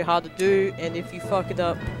also hard to do, and if you fuck it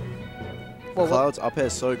up, well, Cloud's up air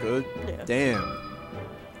is so good. Yeah. Damn.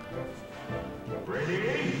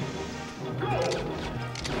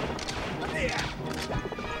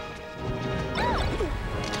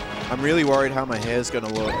 I'm really worried how my hair's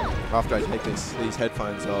gonna look after I take these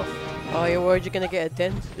headphones off. oh, you're worried you're gonna get a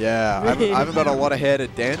dent? Yeah, I haven't got a lot of hair to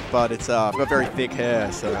dent, but it's I've got very thick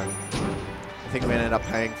hair, so I think I'm gonna end up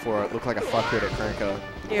paying for it. Look like a fuckhead at Cranko.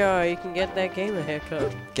 Yeah, you can get that gamer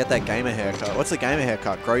haircut. Get that gamer haircut. What's a gamer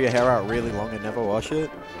haircut? Grow your hair out really long and never wash it?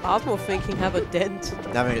 I was more thinking have a dent.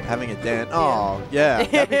 Having a dent. Oh, yeah,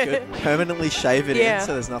 that'd be good. Permanently shave it Yeah. in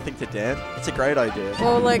so there's nothing to dent. It's a great idea.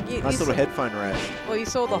 Well, like you, Nice little headphone rash. well, you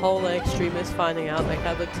saw the whole like streamers finding out they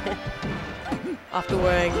have a dent after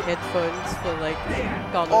wearing headphones for like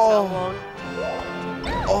God knows how long.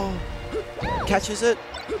 Oh, catches it.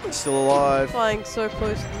 It's still alive. Flying so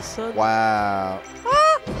close to the sun. Wow.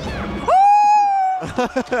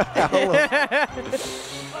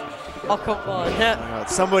 Oh, come on. Oh my God.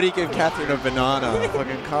 Somebody give Catherine a banana.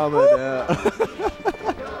 Fucking calm her down.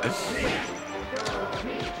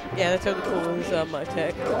 Yeah, that's totally cool with my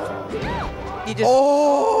tech. You just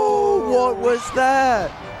Oh, what was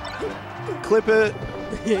that? Clip it.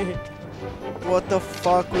 What the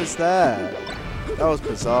fuck was that? That was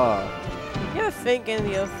bizarre. You ever think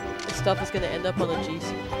any of this stuff is going to end up on a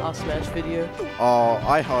GR Smash video? Oh,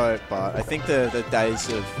 I hope, but I think the days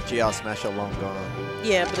of GR Smash are long gone.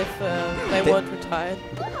 Yeah, but if they weren't retired.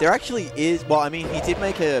 There actually is, well, I mean, he did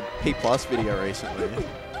make a P+ video recently,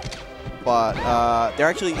 but there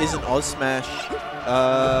actually is an Oz Smash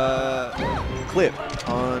clip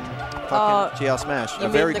on fucking GR Smash. you A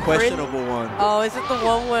mean very the questionable one. Oh, is it the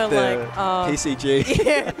one where The like PCG.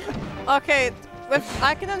 Yeah. Okay.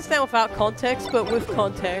 I can understand without context, but with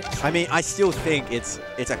context. I mean, I still think it's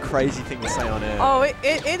a crazy thing to say on air. Oh, it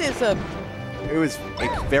is a It was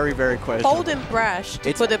very, very questionable. bold and brash, to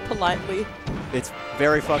It's- put it politely. It's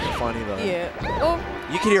very fucking funny, though. Yeah. Well,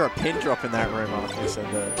 You could hear a pin drop in that room after you said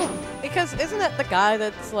that. because isn't that the guy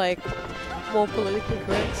that's like more politically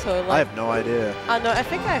correct? So like, I have no idea. I know. I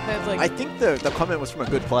think I heard like. I think the comment was from a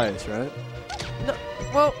good place, right? No,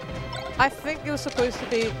 well, I think it was supposed to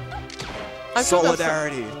be. I'm sure there was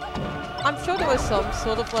Solidarity. I'm sure there was some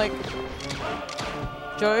sort of like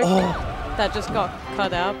joke that just got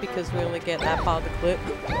cut out because we only get that part of the clip.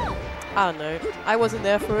 I don't know. I wasn't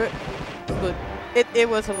there for it, but it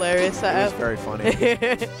was hilarious. It was very funny.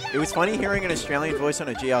 It was funny hearing an Australian voice on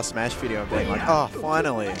a GR Smash video and being like, oh,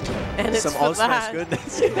 finally. and it's Some for Oz Smash that.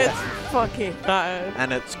 goodness. It's fucking hard.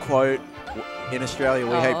 And it's, quote, in Australia,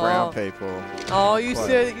 we hate brown Oh. people. Oh, you What?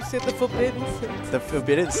 said the forbidden sentence. The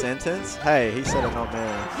forbidden sentence? Hey, he said it, not me.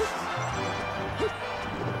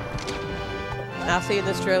 Now, see, in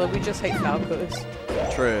Australia, we just hate Falcos.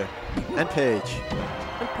 True. And Peach.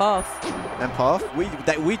 And Puff. And Puff?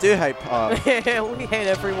 We do hate Puff. We hate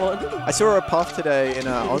everyone. I saw a Puff today in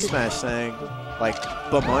Oz Smash saying, like,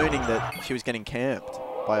 bemoaning that she was getting camped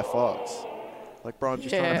by a fox. Like, bro, I'm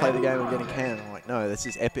just trying to play the game, I'm getting camped. I'm like, no, this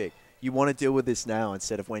is epic. You want to deal with this now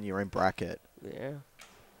instead of when you're in bracket. Yeah.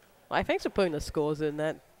 Well, thanks for putting the scores in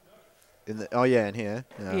that. Oh, yeah, in here.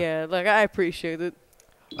 Yeah, like, I appreciate it.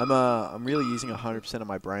 I'm really using 100% of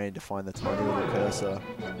my brain to find the tiny little cursor.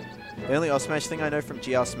 The only Oz Smash thing I know from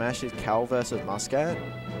GR Smash is Cal versus Muscat.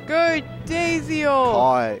 Go Daisy-O!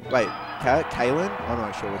 Hi. Wait, Kaylin? I'm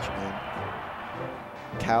not sure what you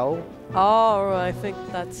mean. Cal? Oh, right, I think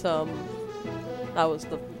that's, that was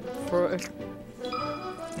the first.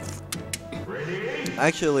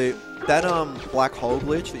 Actually, that black hole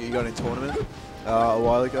glitch that you got in tournament a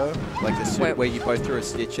while ago, like the Wait. where you both threw a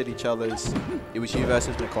stitch at each other's, it was you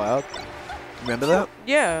versus McLeod. Remember that?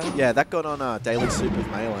 Yeah. Yeah, that got on Daily Soup of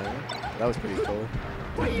Melee. That was pretty cool.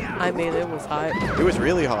 I mean, it was hype. It was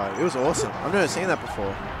really high. It was awesome. I've never seen that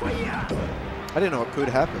before. I didn't know it could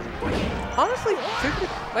happen. Honestly,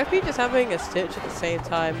 both people just having a stitch at the same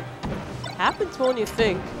time happens more than you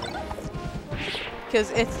think. Because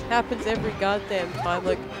it happens every goddamn time,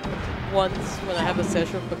 like once when I have a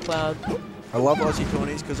session with McLeod. I love Aussie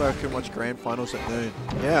tourneys because I can watch grand finals at noon.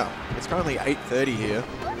 Yeah, it's currently 8:30 here,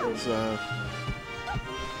 so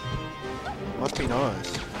must be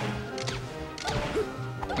nice.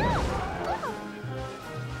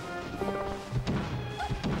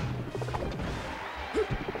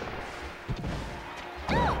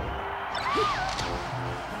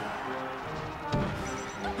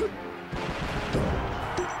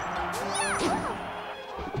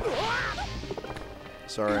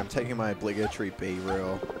 Sorry, I'm taking my obligatory B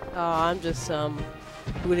reel. Oh, I'm just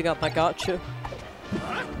booting up my gotcha.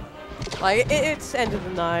 Like, it's end of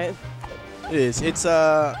the night. It is. It's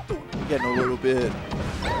getting a little bit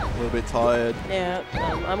tired. Yeah,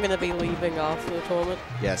 I'm gonna be leaving after the tournament.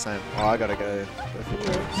 Yeah, same. Oh, I gotta go for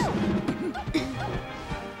drinks.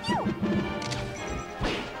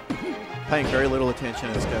 Paying very little attention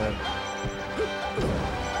in this game.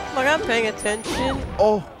 Like, I'm paying attention.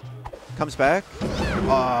 Oh, comes back.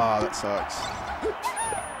 Oh, that sucks.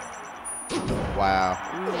 Wow.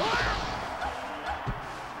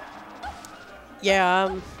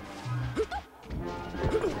 Yeah,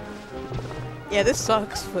 yeah, this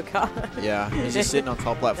sucks for Kai. Yeah, he's just sitting on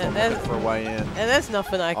top platform looking for a way in. And there's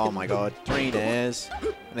nothing I can. Oh my god, 3 nairs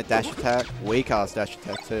and a dash attack. Weak ass dash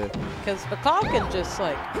attack too. Because Bakar can just,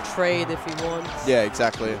 like, trade if he wants. Yeah,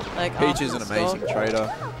 exactly. Like, Peach is an after amazing stock. trader.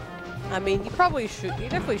 I mean, you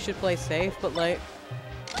definitely should play safe, but, like,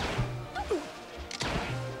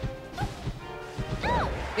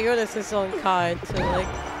 the onus is on Kai to, like,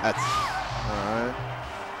 That's alright.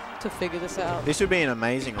 to figure this out. This would be an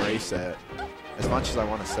amazing reset. As much as I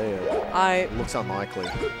want to see it, it looks unlikely.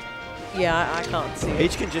 Yeah, I can't see it.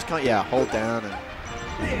 Peach can just hold down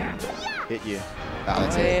and hit you. Ah,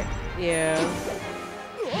 that's it. Yeah.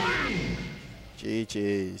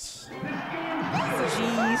 GG's.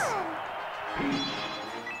 Jeez.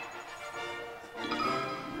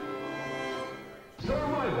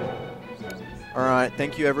 Alright,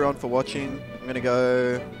 thank you everyone for watching. I'm going to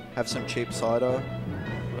go have some cheap cider.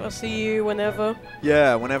 I'll see you whenever.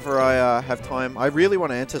 Yeah, whenever I have time. I really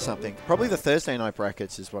want to enter something. Probably the Thursday night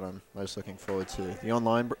brackets is what I'm most looking forward to. The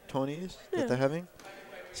online tourneys that they're having.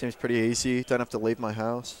 Seems pretty easy. Don't have to leave my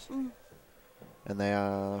house. And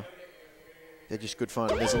they're just good fun.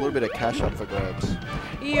 There's a little bit of cash up for grabs.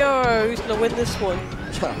 Yo, who's going to win this one?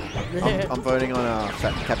 I'm voting on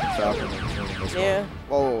Captain Falcon. Yeah.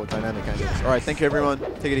 Oh, dynamic angles. Alright, thank you everyone.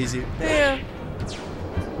 Take it easy. Yeah.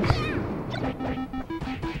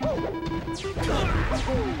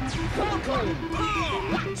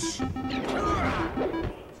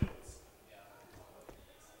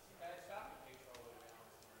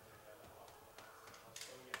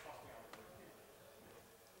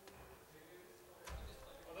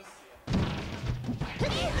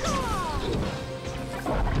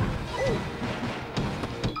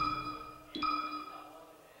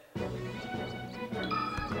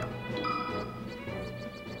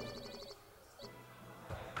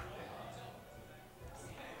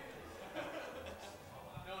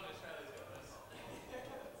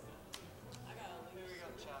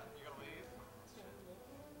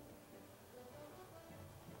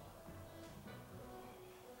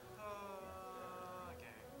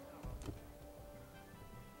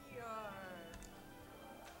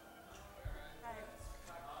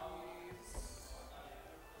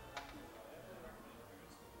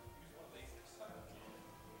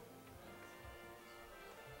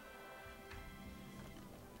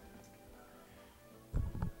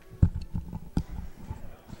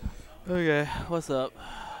 Okay, what's up?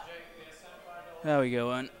 How we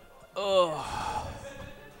going? Oh,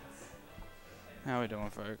 how we doing,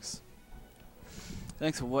 folks?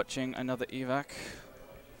 Thanks for watching another EVAC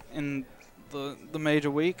in the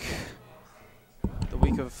major week, the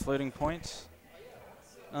week of Floating Point.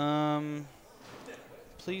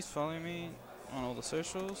 Please follow me on all the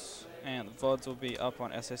socials, and the VODs will be up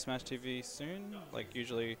on SA Smash TV soon. Like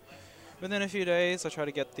usually, within a few days, I try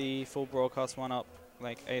to get the full broadcast one up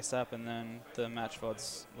like ASAP, and then the match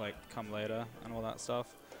VODs like come later and all that stuff.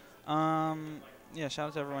 Yeah, shout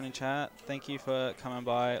out to everyone in chat. Thank you for coming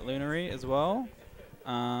by Lunary as well.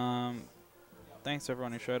 Thanks to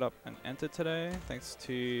everyone who showed up and entered today. Thanks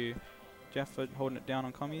to Jeff for holding it down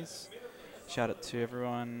on commies. Shout out to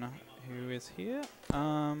everyone who is here.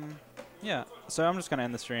 Yeah, so I'm just gonna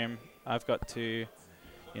end the stream. I've got to,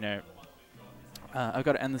 I've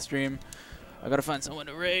got to end the stream. I've got to find someone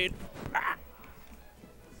to raid.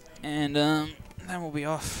 And then we'll be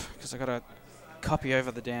off, because I gotta copy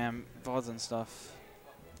over the damn VODs and stuff.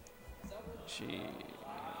 Gee.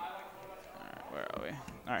 Alright, where are we?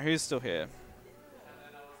 Alright, who's still here?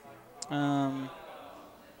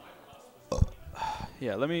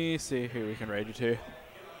 Yeah, let me see who we can raid you to.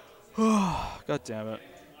 God damn it.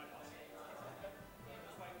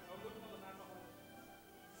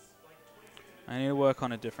 I need to work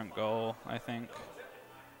on a different goal, I think.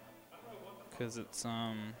 Because it's,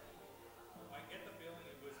 the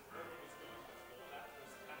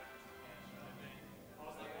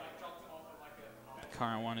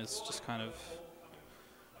current one is just kind of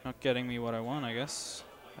not getting me what I want, I guess.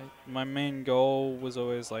 My main goal was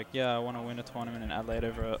always like, yeah, I want to win a tournament in Adelaide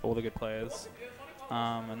over all the good players.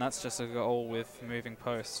 And that's just a goal with moving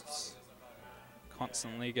posts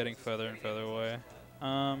constantly getting further and further away.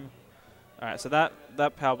 Alright, so that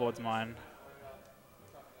power board's mine.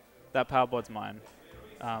 That power board's mine.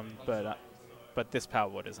 But this power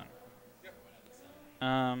board isn't.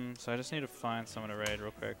 So I just need to find someone to raid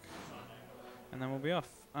real quick. And then we'll be off.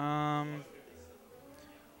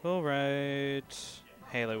 We'll raid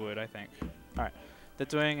Halowood, I think. Alright. They're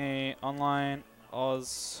doing a online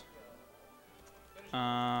Oz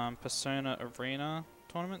Persona Arena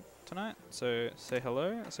tournament tonight. So say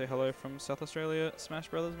hello from South Australia Smash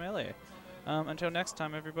Brothers Melee. Until next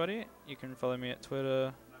time, everybody, you can follow me at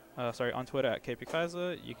Twitter. On Twitter at KP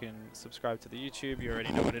Kaiza. You can subscribe to the YouTube. You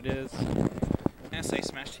already know what it is. SA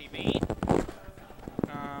Smash TV.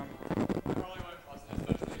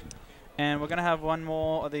 And we're gonna have one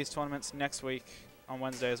more of these tournaments next week on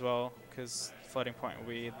Wednesday as well, because floating point will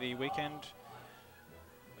be the weekend.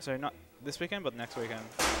 So not this weekend, but next weekend.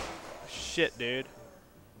 Shit, dude.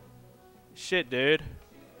 Shit, dude.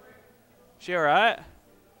 She alright?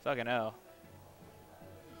 Fucking hell.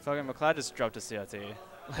 Fucking McLeod just dropped a CRT.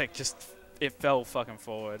 Like, just, it fell fucking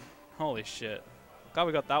forward. Holy shit. Glad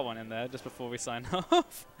we got that one in there just before we sign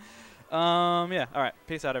off. Yeah, alright.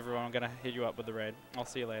 Peace out, everyone. I'm gonna hit you up with the raid. I'll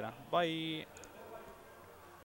see you later. Bye.